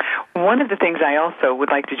MojoWijo. One of the things I also would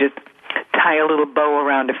like to just tie a little bow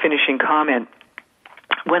around a finishing comment.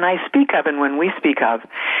 When I speak of and when we speak of,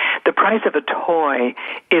 the price of a toy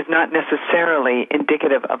is not necessarily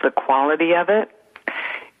indicative of the quality of it.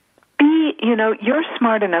 You're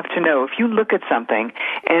smart enough to know if you look at something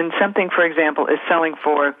and something, for example, is selling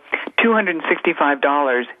for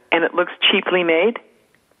 $265 and it looks cheaply made,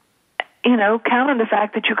 count on the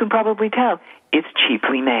fact that you can probably tell it's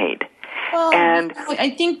cheaply made. Well, and I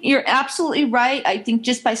think you're absolutely right. I think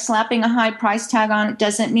just by slapping a high price tag on it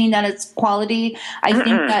doesn't mean that it's quality. I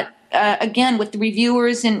think that, again, with the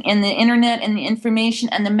reviewers and the internet and the information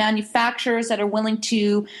and the manufacturers that are willing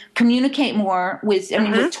to communicate more with,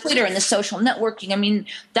 with Twitter and the social networking,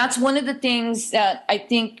 that's one of the things that I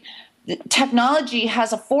think technology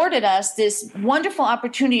has afforded us, this wonderful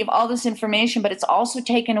opportunity of all this information, but it's also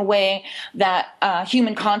taken away that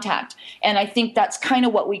human contact. And I think that's kind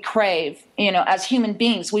of what we crave, as human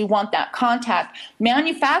beings. We want that contact.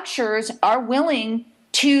 Manufacturers are willing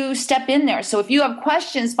to step in there. So if you have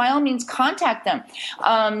questions, by all means, contact them.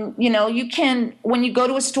 You can, when you go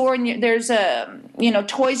to a store and there's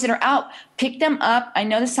toys that are out, pick them up. I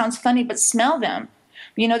know this sounds funny, but smell them.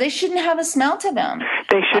 They shouldn't have a smell to them.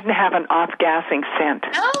 They shouldn't have an off-gassing scent.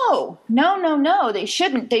 No. They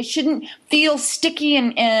shouldn't. They shouldn't feel sticky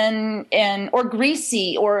and or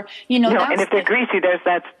greasy or No, and if they're greasy,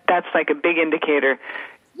 that's like a big indicator.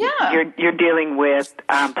 Yeah. You're dealing with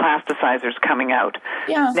plasticizers coming out.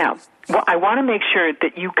 Yeah. Now, I want to make sure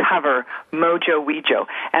that you cover MojoWijo,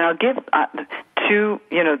 and I'll give to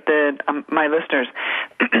my listeners.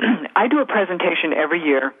 I do a presentation every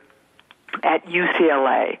year at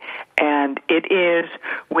UCLA, and it is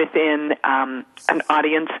within an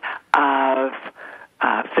audience of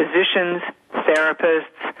physicians, therapists,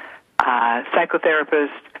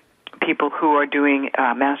 psychotherapists, people who are doing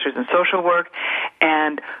masters in social work,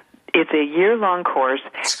 and it's a year-long course,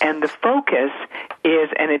 and the focus is,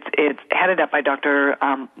 and it's headed up by Dr.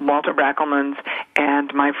 Walter Brackelmans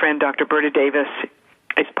and my friend Dr. Berta Davis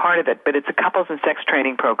is part of it, but it's a couples and sex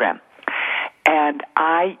training program. And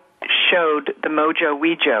I showed the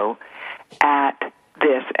MojoWijo at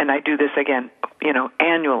this, and I do this again,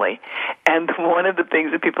 annually. And one of the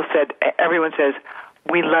things that people said, everyone says,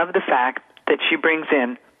 we love the fact that she brings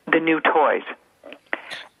in the new toys.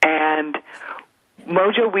 And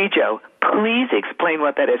MojoWijo, please explain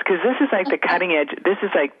what that is, because this is like the cutting edge. This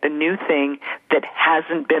is like the new thing that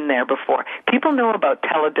hasn't been there before. People know about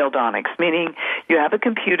teledildonics, meaning you have a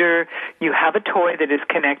computer, you have a toy that is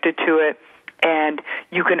connected to it, and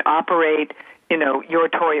you can operate, your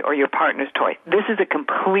toy or your partner's toy. This is a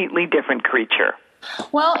completely different creature.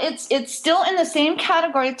 Well, it's still in the same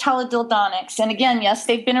category of teledildonics. And again, yes,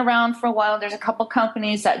 they've been around for a while. There's a couple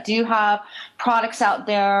companies that do have products out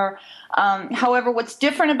there. However, what's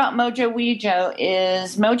different about MojoWijo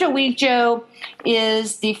is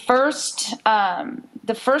the first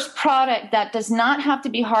product that does not have to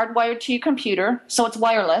be hardwired to your computer, so it's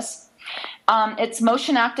wireless. It's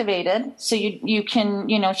motion activated, so you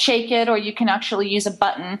can shake it, or you can actually use a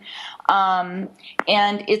button, and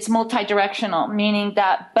it's multi-directional, meaning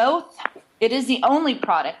that it is the only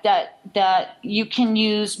product that you can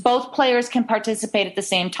use. Both players can participate at the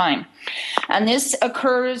same time, and this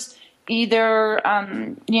occurs either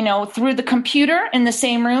through the computer in the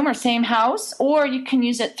same room or same house, or you can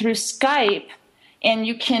use it through Skype, and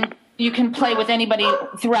you can play with anybody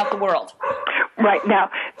throughout the world. Right. Now,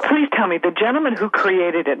 please tell me, the gentleman who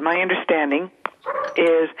created it, my understanding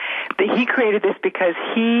is that he created this because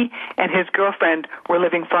he and his girlfriend were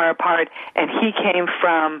living far apart, and he came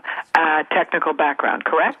from a technical background,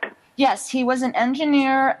 correct? Yes, he was an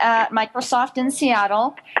engineer at Microsoft in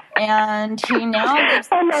Seattle, and he now lives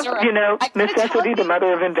in Zurich. Necessity, the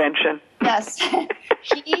mother of invention. Yes.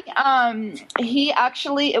 He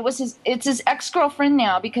actually, it's his ex-girlfriend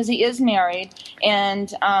now because he is married,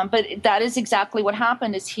 and but that is exactly what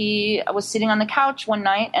happened. Is he was sitting on the couch one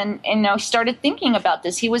night and he started thinking about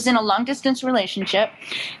this. He was in a long-distance relationship,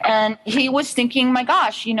 and he was thinking, my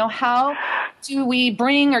gosh, how do we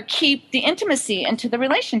bring or keep the intimacy into the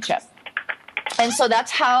relationship? And so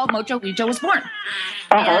that's how MojoWijo was born.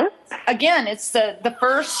 And again, it's the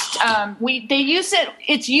first, they use it,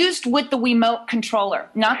 it's used with the Wiimote controller,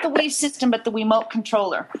 not the Wii system, but the Wiimote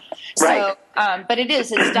controller. Right. So, but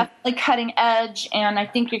it's definitely cutting edge, and I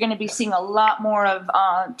think you're going to be seeing a lot more of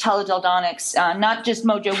teledildonics, not just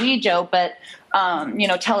MojoWijo, but,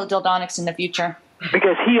 teledildonics in the future.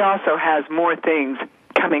 Because he also has more things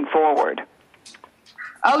coming forward.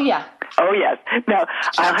 Oh, yeah. Oh, yes. Now,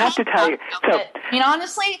 I'll have to tell you. So,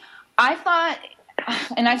 honestly, I thought,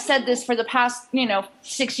 and I've said this for the past,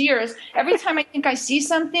 6 years, every time I think I see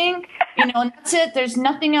something, and that's it, there's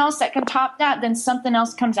nothing else that can top that, then something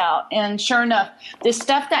else comes out. And sure enough, the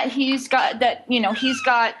stuff that he's got, that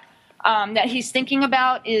he's thinking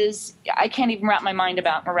about is, I can't even wrap my mind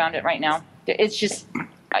around it right now. It's just...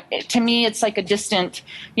 to me, it's like a distant,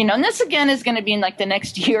 and this again is going to be in like the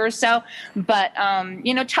next year or so. But,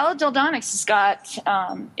 teledildonics has got,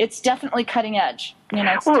 it's definitely cutting edge.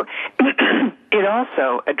 Well, it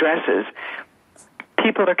also addresses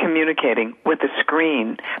people are communicating with a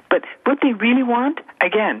screen, but what they really want,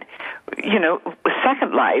 again,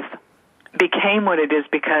 Second Life became what it is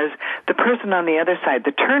because the person on the other side,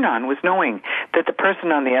 the turn-on was knowing that the person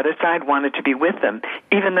on the other side wanted to be with them,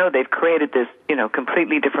 even though they've created this,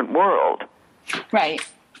 completely different world. Right.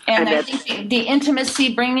 And I think the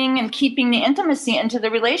intimacy, bringing and keeping the intimacy into the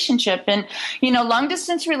relationship. And,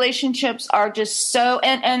 long-distance relationships are just so,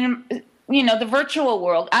 and the virtual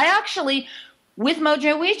world. I actually, with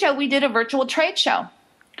MojoWijo, we did a virtual trade show.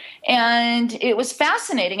 And it was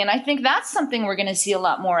fascinating, and I think that's something we're going to see a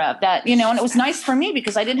lot more of. That and it was nice for me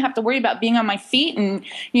because I didn't have to worry about being on my feet and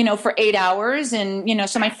for 8 hours, and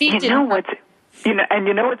so my feet didn't. What's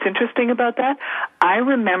interesting about that? I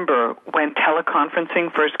remember when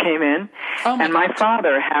teleconferencing first came in, and my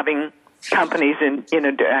father having companies in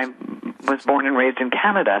I was born and raised in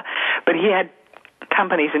Canada, but he had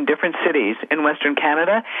companies in different cities in Western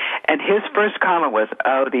Canada, and his first comment was,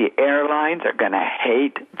 the airlines are going to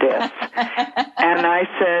hate this. And I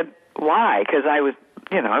said, why? Because I was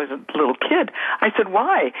a little kid. I said,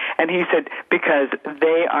 why? And he said, because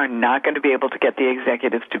they are not going to be able to get the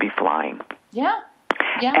executives to be flying. Yeah.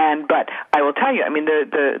 Yeah. But I will tell you,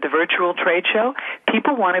 the virtual trade show,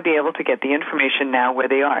 people want to be able to get the information now where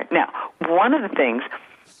they are. Now, one of the things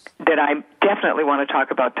that I definitely want to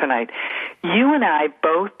talk about tonight. You and I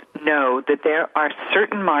both know that there are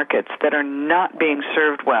certain markets that are not being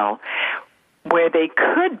served well, where they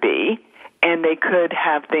could be, and they could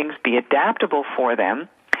have things be adaptable for them,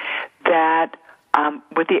 that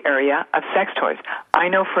with the area of sex toys. I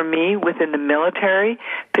know for me, within the military,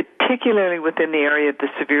 particularly within the area of the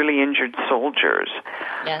severely injured soldiers,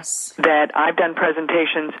 yes, that I've done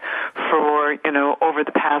presentations for, over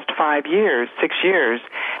the past 6 years,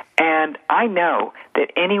 and I know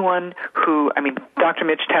that anyone who, Dr.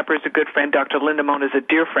 Mitch Tepper is a good friend, Dr. Linda Mona is a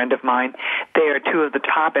dear friend of mine. They are two of the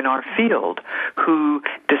top in our field who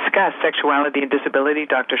discuss sexuality and disability,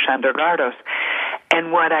 Dr. Shandor Gardos.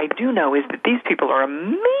 And what I do know is that these people are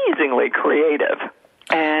amazingly creative.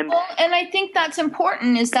 And I think that's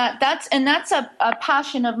important, is that's a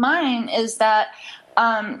passion of mine, is that,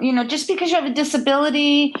 just because you have a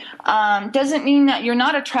disability doesn't mean that you're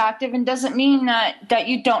not attractive, and doesn't mean that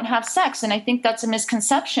you don't have sex. And I think that's a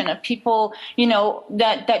misconception of people,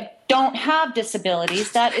 that don't have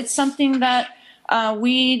disabilities, that it's something that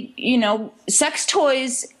sex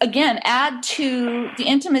toys, again, add to the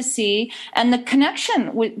intimacy and the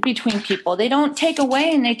connection between people. They don't take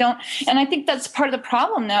away, and and I think that's part of the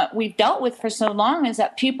problem that we've dealt with for so long, is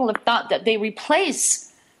that people have thought that they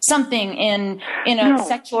replace something in a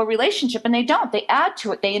sexual relationship, and they don't. They add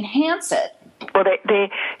to it. They enhance it. Well,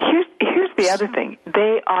 here's the other thing.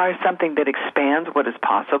 They are something that expands what is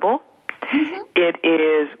possible. Mm-hmm. It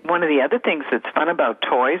is one of the other things that's fun about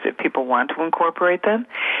toys, if people want to incorporate them.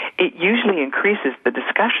 It usually increases the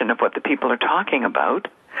discussion of what the people are talking about,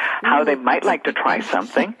 how they might like to try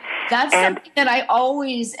something. That's something that I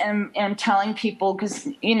always am telling people because,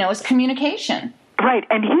 it's communication. Right,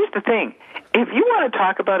 and here's the thing. If you want to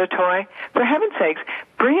talk about a toy, for heaven's sakes,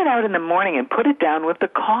 bring it out in the morning and put it down with the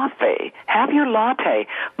coffee. Have your latte.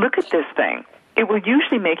 Look at this thing. It will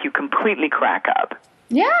usually make you completely crack up.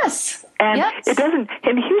 Yes. And it doesn't,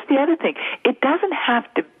 and here's the other thing. It doesn't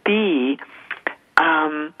have to be,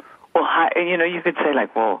 you could say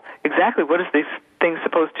like, well, exactly what is this thing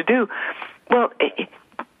supposed to do? Well,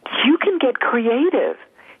 you can get creative.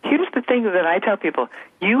 Here's the thing that I tell people.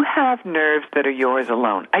 You have nerves that are yours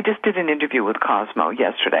alone. I just did an interview with Cosmo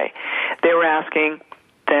yesterday. They were asking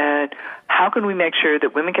that how can we make sure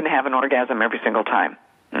that women can have an orgasm every single time?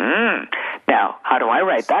 Now, how do I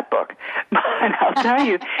write that book? And I'll tell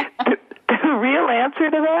you, the real answer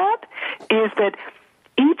to that is that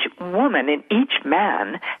each woman and each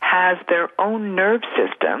man has their own nerve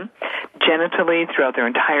system genitally throughout their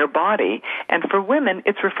entire body. And for women,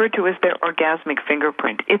 it's referred to as their orgasmic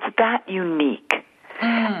fingerprint. It's that unique.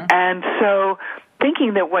 And so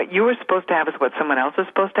thinking that what you are supposed to have is what someone else is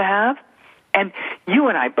supposed to have, and you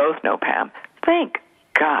and I both know, Pam, thank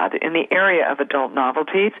God, in the area of adult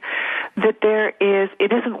novelties, that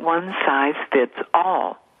it isn't one size fits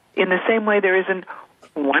all. In the same way there isn't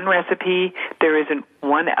one recipe, there isn't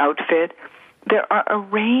one outfit. There are a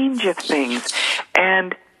range of things,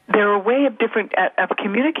 and they're a way of of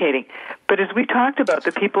communicating. But as we talked about,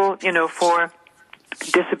 the people, for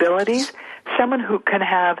disabilities, someone who can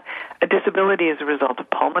have a disability as a result of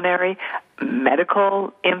pulmonary,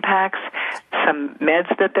 medical impacts, some meds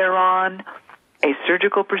that they're on, a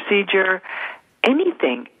surgical procedure,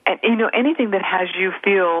 anything, and anything that has you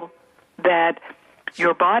feel that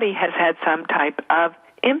your body has had some type of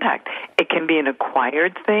impact. It can be an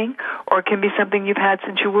acquired thing, or it can be something you've had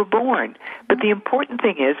since you were born. But the important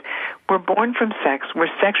thing is, we're born from sex. We're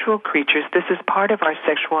sexual creatures. This is part of our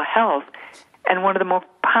sexual health, and one of the most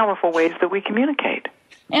powerful ways that we communicate.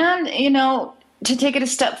 And, to take it a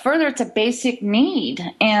step further, it's a basic need.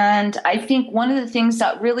 And I think one of the things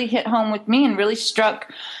that really hit home with me and really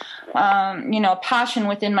struck a passion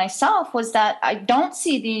within myself was that I don't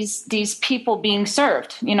see these people being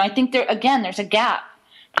served. I think there's a gap.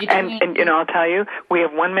 And I'll tell you, we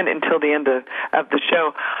have 1 minute until the end of the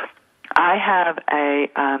show. I have a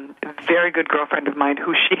very good girlfriend of mine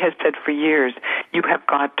who she has said for years, you have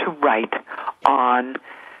got to write on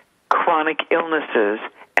chronic illnesses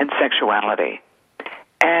and sexuality.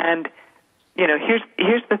 And,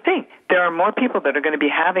 here's the thing. There are more people that are going to be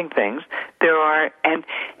having things. And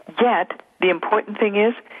yet the important thing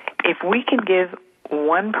is, if we can give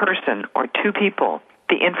one person or two people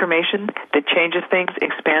the information that changes things,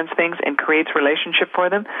 expands things, and creates relationship for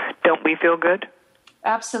them, don't we feel good?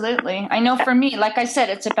 Absolutely. I know for me, like I said,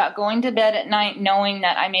 it's about going to bed at night knowing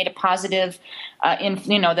that I made a positive,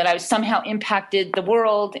 that I somehow impacted the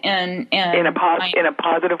world in a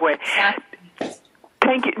positive way.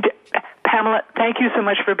 Thank you, Pamela. Thank you so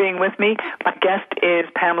much for being with me. My guest is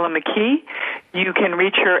Pamela McKee. You can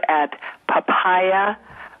reach her at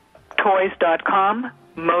papayatoys.com.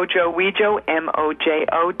 MojoWijo,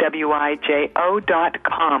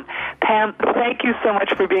 MojoWijo.com. Pam, thank you so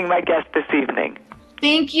much for being my guest this evening.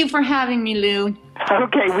 Thank you for having me, Lou.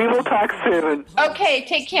 Okay, we will talk soon. Okay,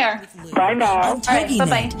 take care. Bye now. All right,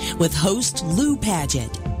 bye-bye. With host Lou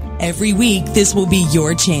Paget. Every week, this will be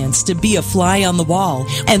your chance to be a fly on the wall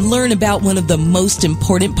and learn about one of the most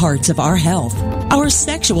important parts of our health, our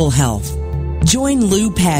sexual health. Join Lou Paget